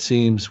that. It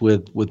seems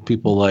with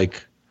people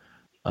like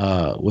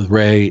with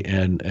Ray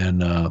and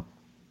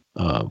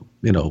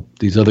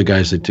these other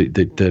guys that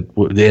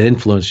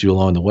influenced you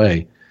along the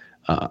way.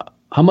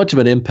 How much of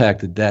an impact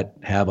did that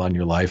have on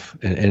your life,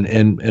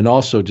 and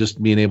also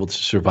just being able to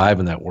survive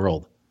in that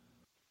world?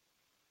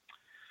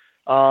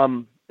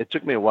 It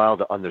took me a while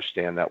to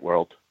understand that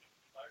world.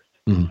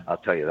 Mm. I'll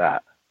tell you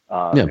that.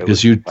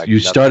 Because you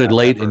started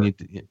late and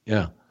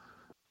yeah.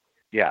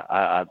 Yeah,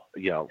 I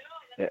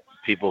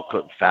people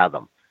couldn't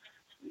fathom,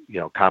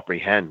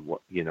 comprehend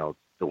what,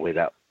 the way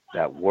that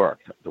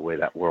worked, the way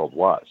that world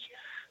was.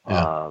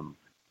 Yeah.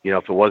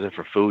 If it wasn't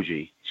for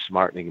Fuji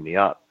smartening me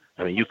up,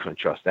 I mean, you couldn't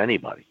trust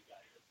anybody.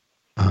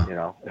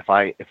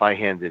 If I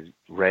handed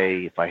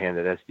Ray, if I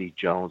handed SD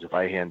Jones, if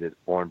I handed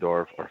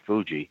Orndorff or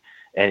Fuji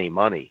any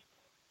money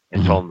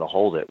and told them to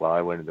hold it while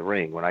I went in the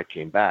ring, when I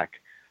came back,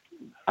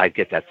 I'd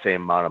get that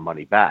same amount of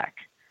money back.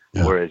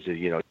 Yeah. Whereas,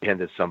 you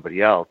handed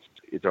somebody else,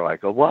 they're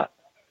like, oh,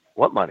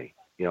 what money?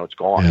 It's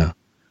gone. Yeah.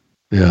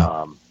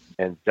 Yeah.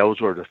 And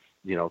those were the,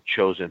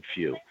 chosen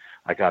few.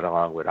 I got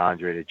along with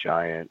Andre the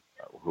Giant,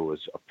 who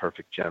was a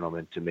perfect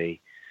gentleman to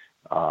me,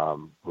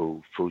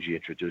 who Fuji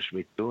introduced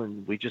me to,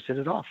 and we just hit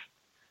it off.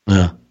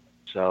 Yeah.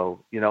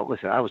 So,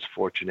 listen, I was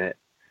fortunate.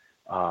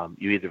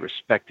 You either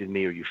respected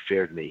me or you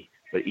feared me,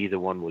 but either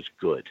one was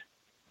good.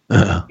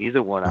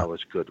 Either one I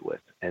was good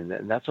with, and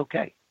that's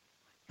okay.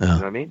 You know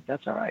what I mean?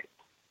 That's all right.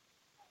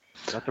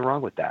 Nothing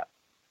wrong with that.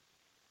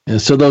 Yeah.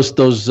 So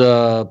those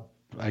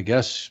I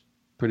guess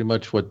pretty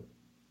much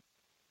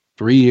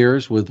 3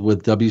 years with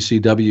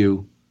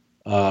WCW.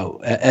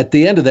 At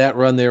the end of that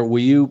run there, were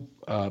you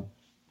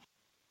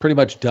pretty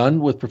much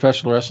done with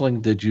professional wrestling?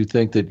 Did you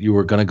think that you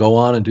were going to go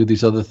on and do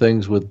these other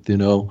things with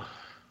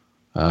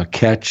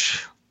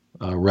catch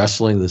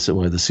wrestling, the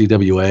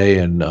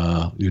CWA, and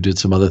you did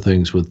some other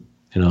things with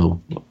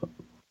Well,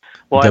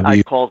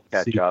 I called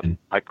catch up.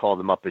 I called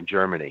them up in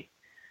Germany,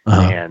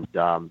 and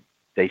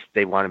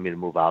they wanted me to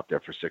move out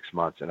there for 6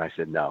 months, and I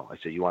said no. I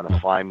said, you want to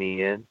fly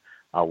me in?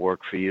 I'll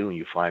work for you, and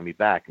you fly me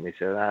back. And they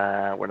said,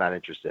 we're not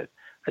interested.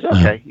 I said,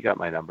 okay, you got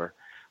my number.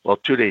 Well,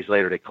 2 days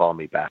later, they called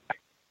me back,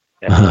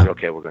 and I said,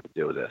 okay, we're going to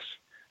do this.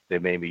 They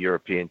made me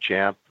European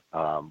champ.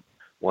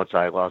 Once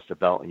I lost the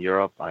belt in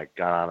Europe, I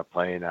got on a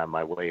plane on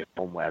my way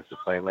home as the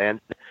plane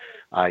landed.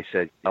 I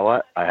said, you know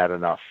what? I had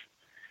enough.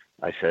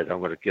 I said, I'm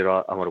going to get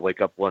off. I'm going to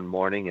wake up one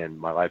morning and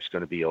my life's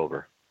going to be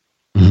over.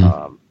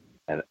 Mm-hmm.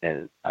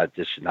 And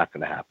this is not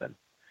going to happen.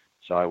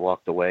 So I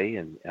walked away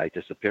and I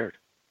disappeared.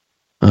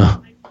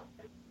 Wow.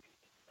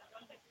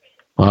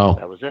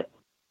 That was it.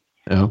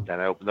 Yeah. Then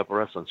I opened up a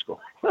wrestling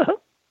school.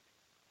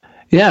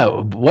 Yeah.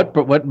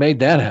 What made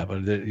that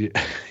happen?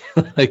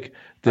 I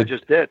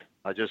just did.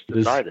 I just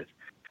decided.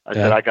 I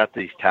said, I got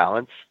these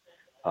talents.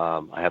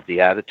 I have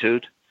the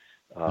attitude,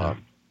 no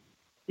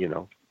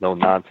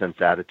nonsense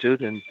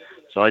attitude. And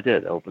so I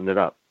did. I opened it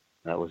up.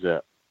 That was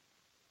it.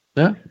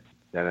 Yeah.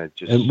 Then I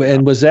just.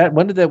 And was that,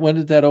 when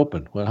did that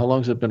open? How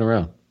long has it been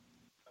around?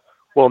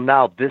 Well,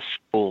 now this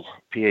school,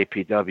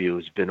 PAPW,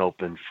 has been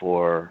open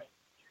for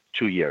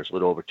 2 years, a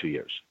little over 2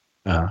 years.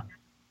 Uh,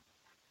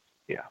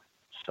 Yeah.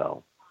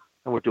 So,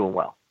 and we're doing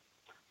well.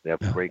 They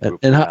have a yeah. great group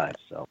And of how, guys.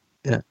 So,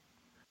 yeah.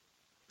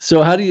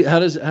 So how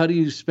do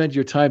you spend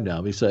your time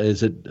now?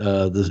 Besides,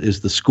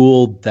 is the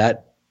school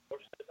that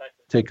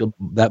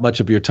much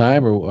of your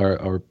time,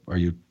 or are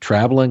you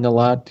traveling a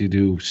lot? Do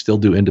you still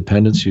do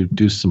independence? You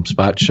do some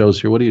spot shows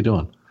here. What are you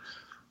doing?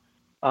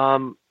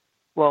 um,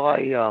 well,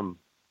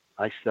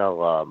 I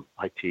sell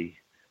IT.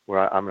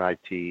 I'm an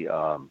IT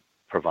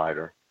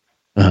provider.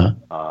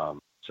 Uh-huh.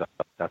 So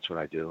that's what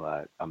I do.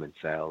 I'm in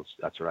sales.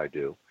 That's what I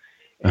do.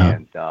 Uh-huh.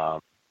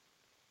 And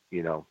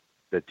you know,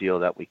 the deal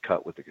that we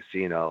cut with the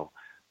casino,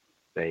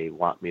 they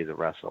want me to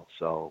wrestle.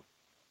 So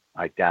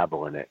I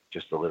dabble in it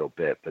just a little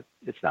bit, but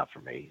it's not for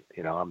me.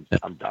 Yeah.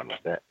 I'm done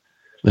with it.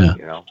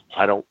 Yeah.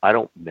 I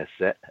don't miss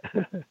it.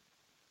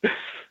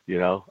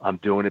 I'm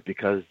doing it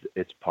because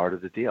it's part of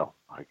the deal.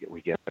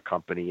 We get the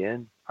company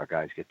in, our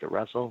guys get to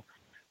wrestle,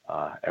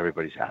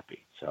 everybody's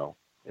happy, so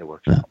it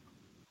works Yeah. out.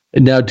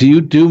 And now, do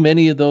you do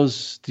many of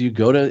those? Do you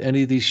go to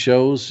any of these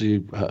shows?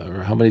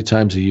 Or how many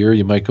times a year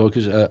you might go?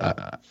 Because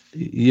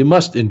you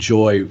must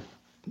enjoy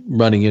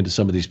running into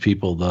some of these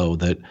people, though.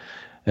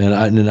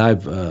 And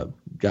I've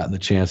gotten the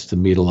chance to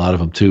meet a lot of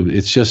them too.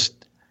 It's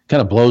just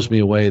kind of blows me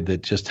away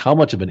that just how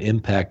much of an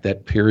impact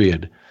that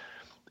period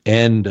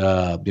and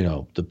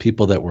the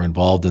people that were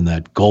involved in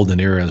that golden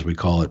era, as we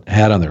call it,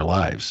 had on their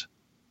lives.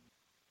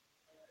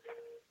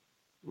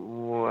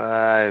 Well,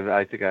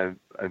 I think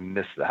I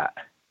missed that.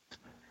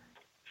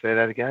 Say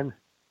that again.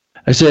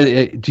 I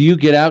said, do you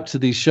get out to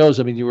these shows?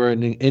 I mean, you were in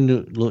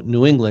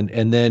New England,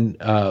 and then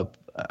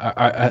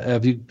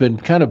have you been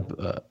kind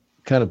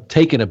of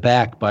taken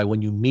aback by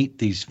when you meet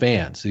these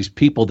fans, these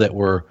people that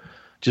were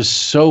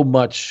just so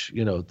much,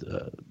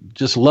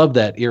 just love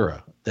that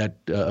era,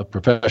 that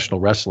professional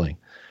wrestling,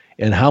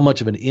 and how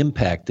much of an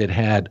impact it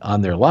had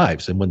on their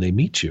lives, and when they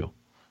meet you,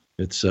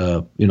 it's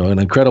an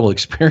incredible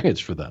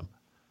experience for them.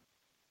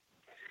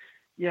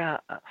 Yeah,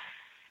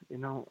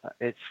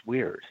 it's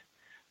weird.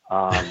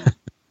 um,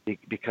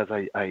 because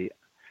I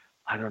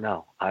don't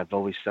know. I've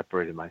always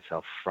separated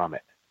myself from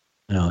it.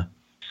 Yeah.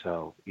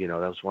 So, that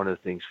was one of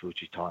the things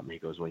Fucci taught me. He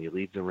goes, when you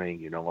leave the ring,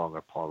 you're no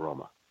longer Paul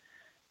Roma.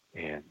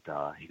 And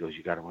he goes,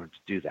 you got to learn to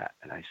do that.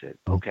 And I said,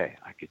 okay,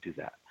 I could do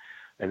that.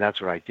 And that's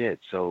what I did.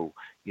 So,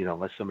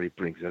 unless somebody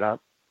brings it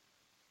up,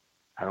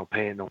 I don't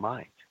pay it no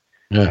mind.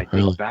 Yeah, And I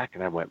really. think back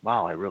and I went,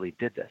 wow, I really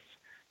did this.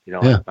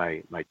 Yeah.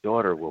 My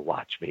daughter will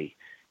watch me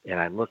and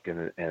I look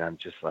and I'm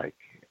just like,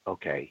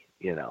 okay.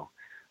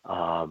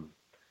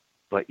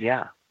 But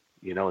yeah,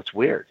 it's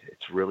weird.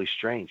 It's really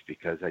strange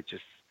because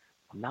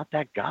I'm not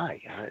that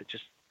guy.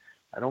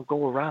 I don't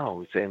go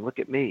around saying, look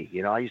at me.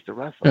 I used to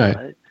wrestle. Right.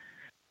 Right?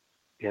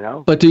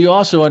 But do you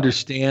also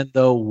understand,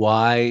 though,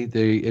 why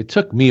it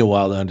took me a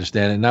while to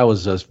understand, and I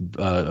was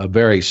a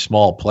very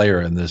small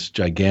player in this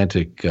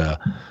gigantic,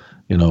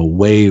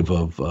 wave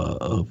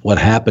of what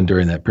happened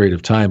during that period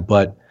of time.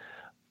 But,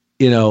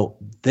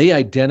 they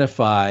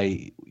identify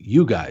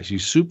you guys, you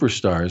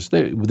superstars.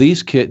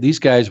 These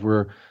guys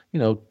were,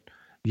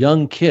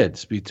 young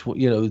kids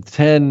between,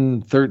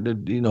 10,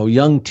 13,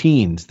 young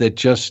teens that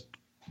just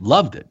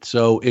loved it.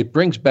 So it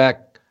brings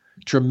back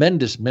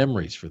tremendous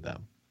memories for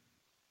them.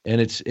 And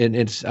it's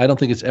I don't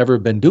think it's ever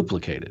been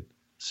duplicated.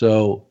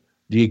 So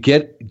do you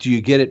get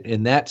it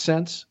in that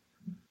sense?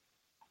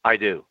 I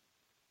do.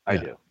 I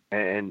Yeah. do.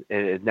 And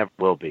it never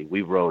will be.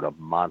 We rode a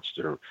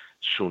monster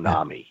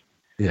tsunami,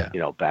 Yeah.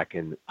 back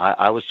in,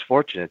 I was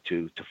fortunate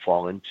to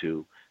fall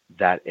into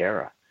that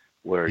era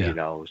where, Yeah. it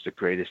was the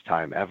greatest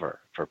time ever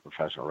for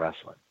professional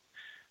wrestling.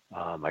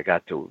 I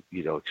got to,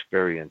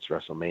 experience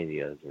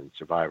WrestleManias and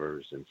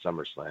Survivors and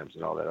SummerSlams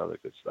and all that other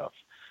good stuff.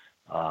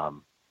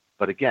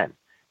 But again,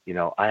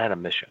 I had a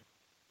mission,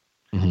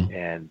 Hmm.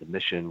 and the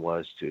mission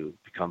was to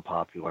become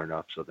popular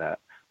enough so that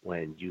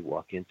when you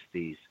walk into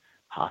these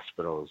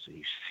hospitals and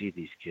you see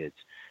these kids,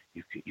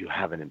 you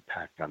have an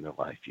impact on their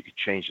life. You could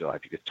change their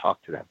life. You could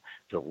talk to them.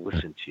 They'll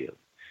listen to you.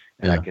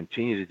 And I Yeah.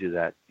 continue to do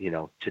that,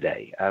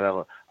 today at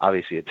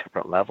obviously a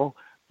different level,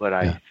 but Yeah.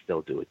 I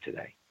still do it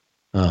today.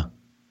 Uh,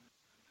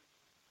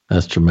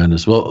 that's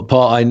tremendous. Well,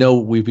 Paul, I know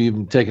we've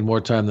even taken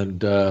more time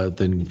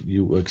than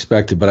you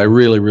expected, but I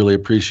really, really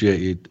appreciate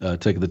you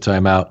taking the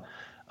time out.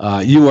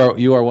 You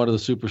are one of the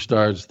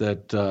superstars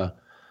that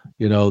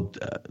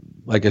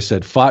like I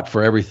said, fought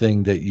for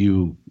everything that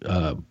you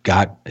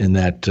got in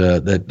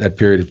that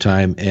period of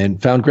time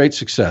and found great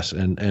success.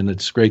 And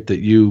it's great that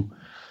you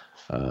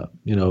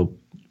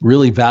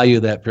really value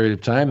that period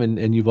of time,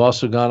 and you've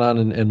also gone on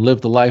and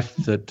lived the life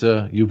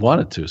that you've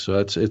wanted to. So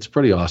it's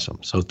pretty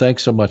awesome. So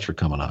thanks so much for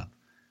coming on.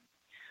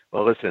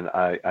 Well, listen,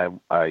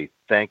 I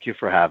thank you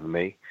for having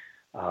me.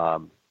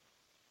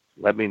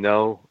 Let me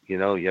know,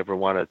 you ever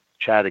want to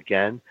chat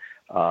again.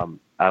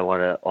 I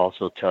want to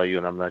also tell you,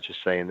 and I'm not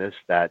just saying this,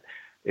 that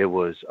it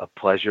was a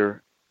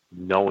pleasure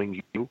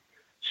knowing you,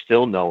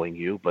 still knowing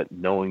you, but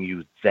knowing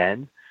you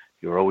then.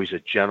 You were always a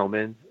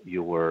gentleman.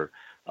 You were,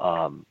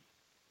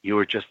 you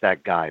were just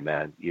that guy,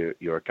 man.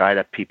 You're a guy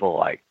that people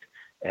liked,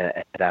 and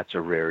that's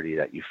a rarity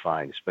that you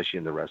find, especially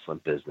in the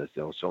wrestling business.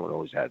 Someone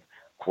always had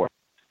core,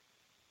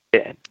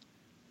 and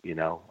you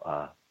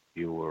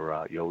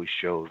always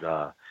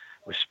showed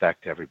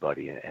respect to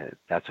everybody, and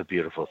that's a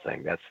beautiful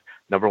thing. That's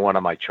number one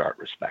on my chart,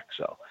 respect.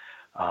 So,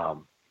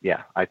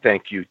 yeah, I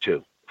thank you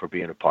too for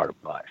being a part of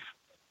my life.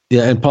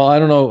 Yeah, and Paul, I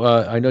don't know.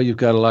 I know you've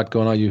got a lot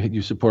going on.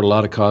 You support a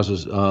lot of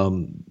causes.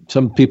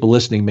 Some people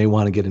listening may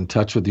want to get in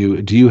touch with you.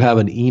 Do you have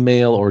an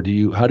email, or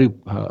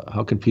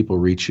how can people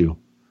reach you?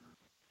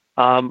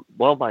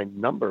 Well, my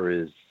number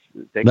is.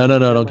 No,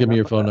 don't give me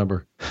your phone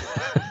number.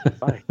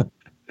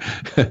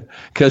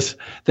 Because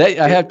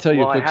I have to tell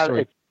you a quick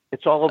story.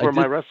 It's all over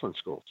my wrestling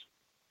schools.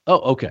 Oh,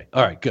 okay.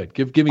 All right, good.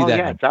 Give me that.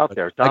 Yeah, it's out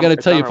there. I got to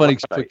tell you a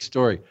quick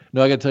story.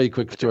 No, I got to tell you a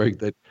quick story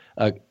that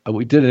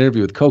we did an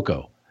interview with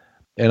Coco.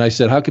 And I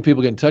said, how can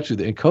people get in touch with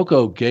you? And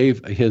Coco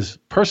gave his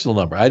personal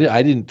number. I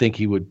didn't think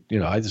he would,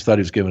 I just thought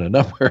he was giving a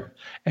number.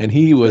 And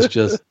he was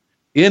just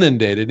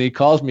inundated. And he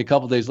calls me a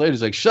couple of days later.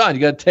 He's like, Sean,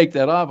 you got to take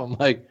that off. I'm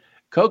like,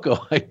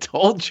 Coco, I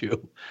told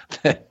you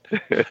that.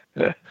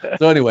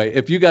 So anyway,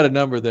 if you got a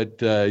number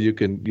that you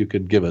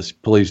can give us,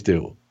 please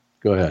do.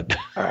 Go ahead.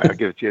 All right, I'll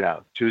give it to you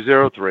now.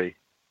 203.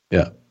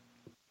 Yeah.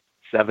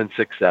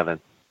 767.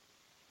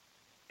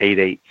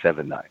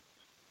 8879.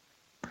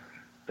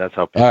 That's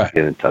how people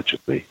get in touch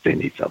with me if they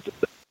need something.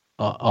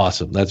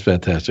 Awesome. That's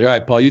fantastic. All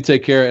right, Paul, you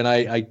take care, and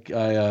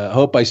I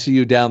hope I see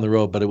you down the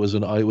road, but it was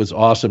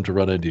awesome to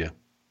run into you.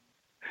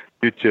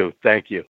 You too. Thank you.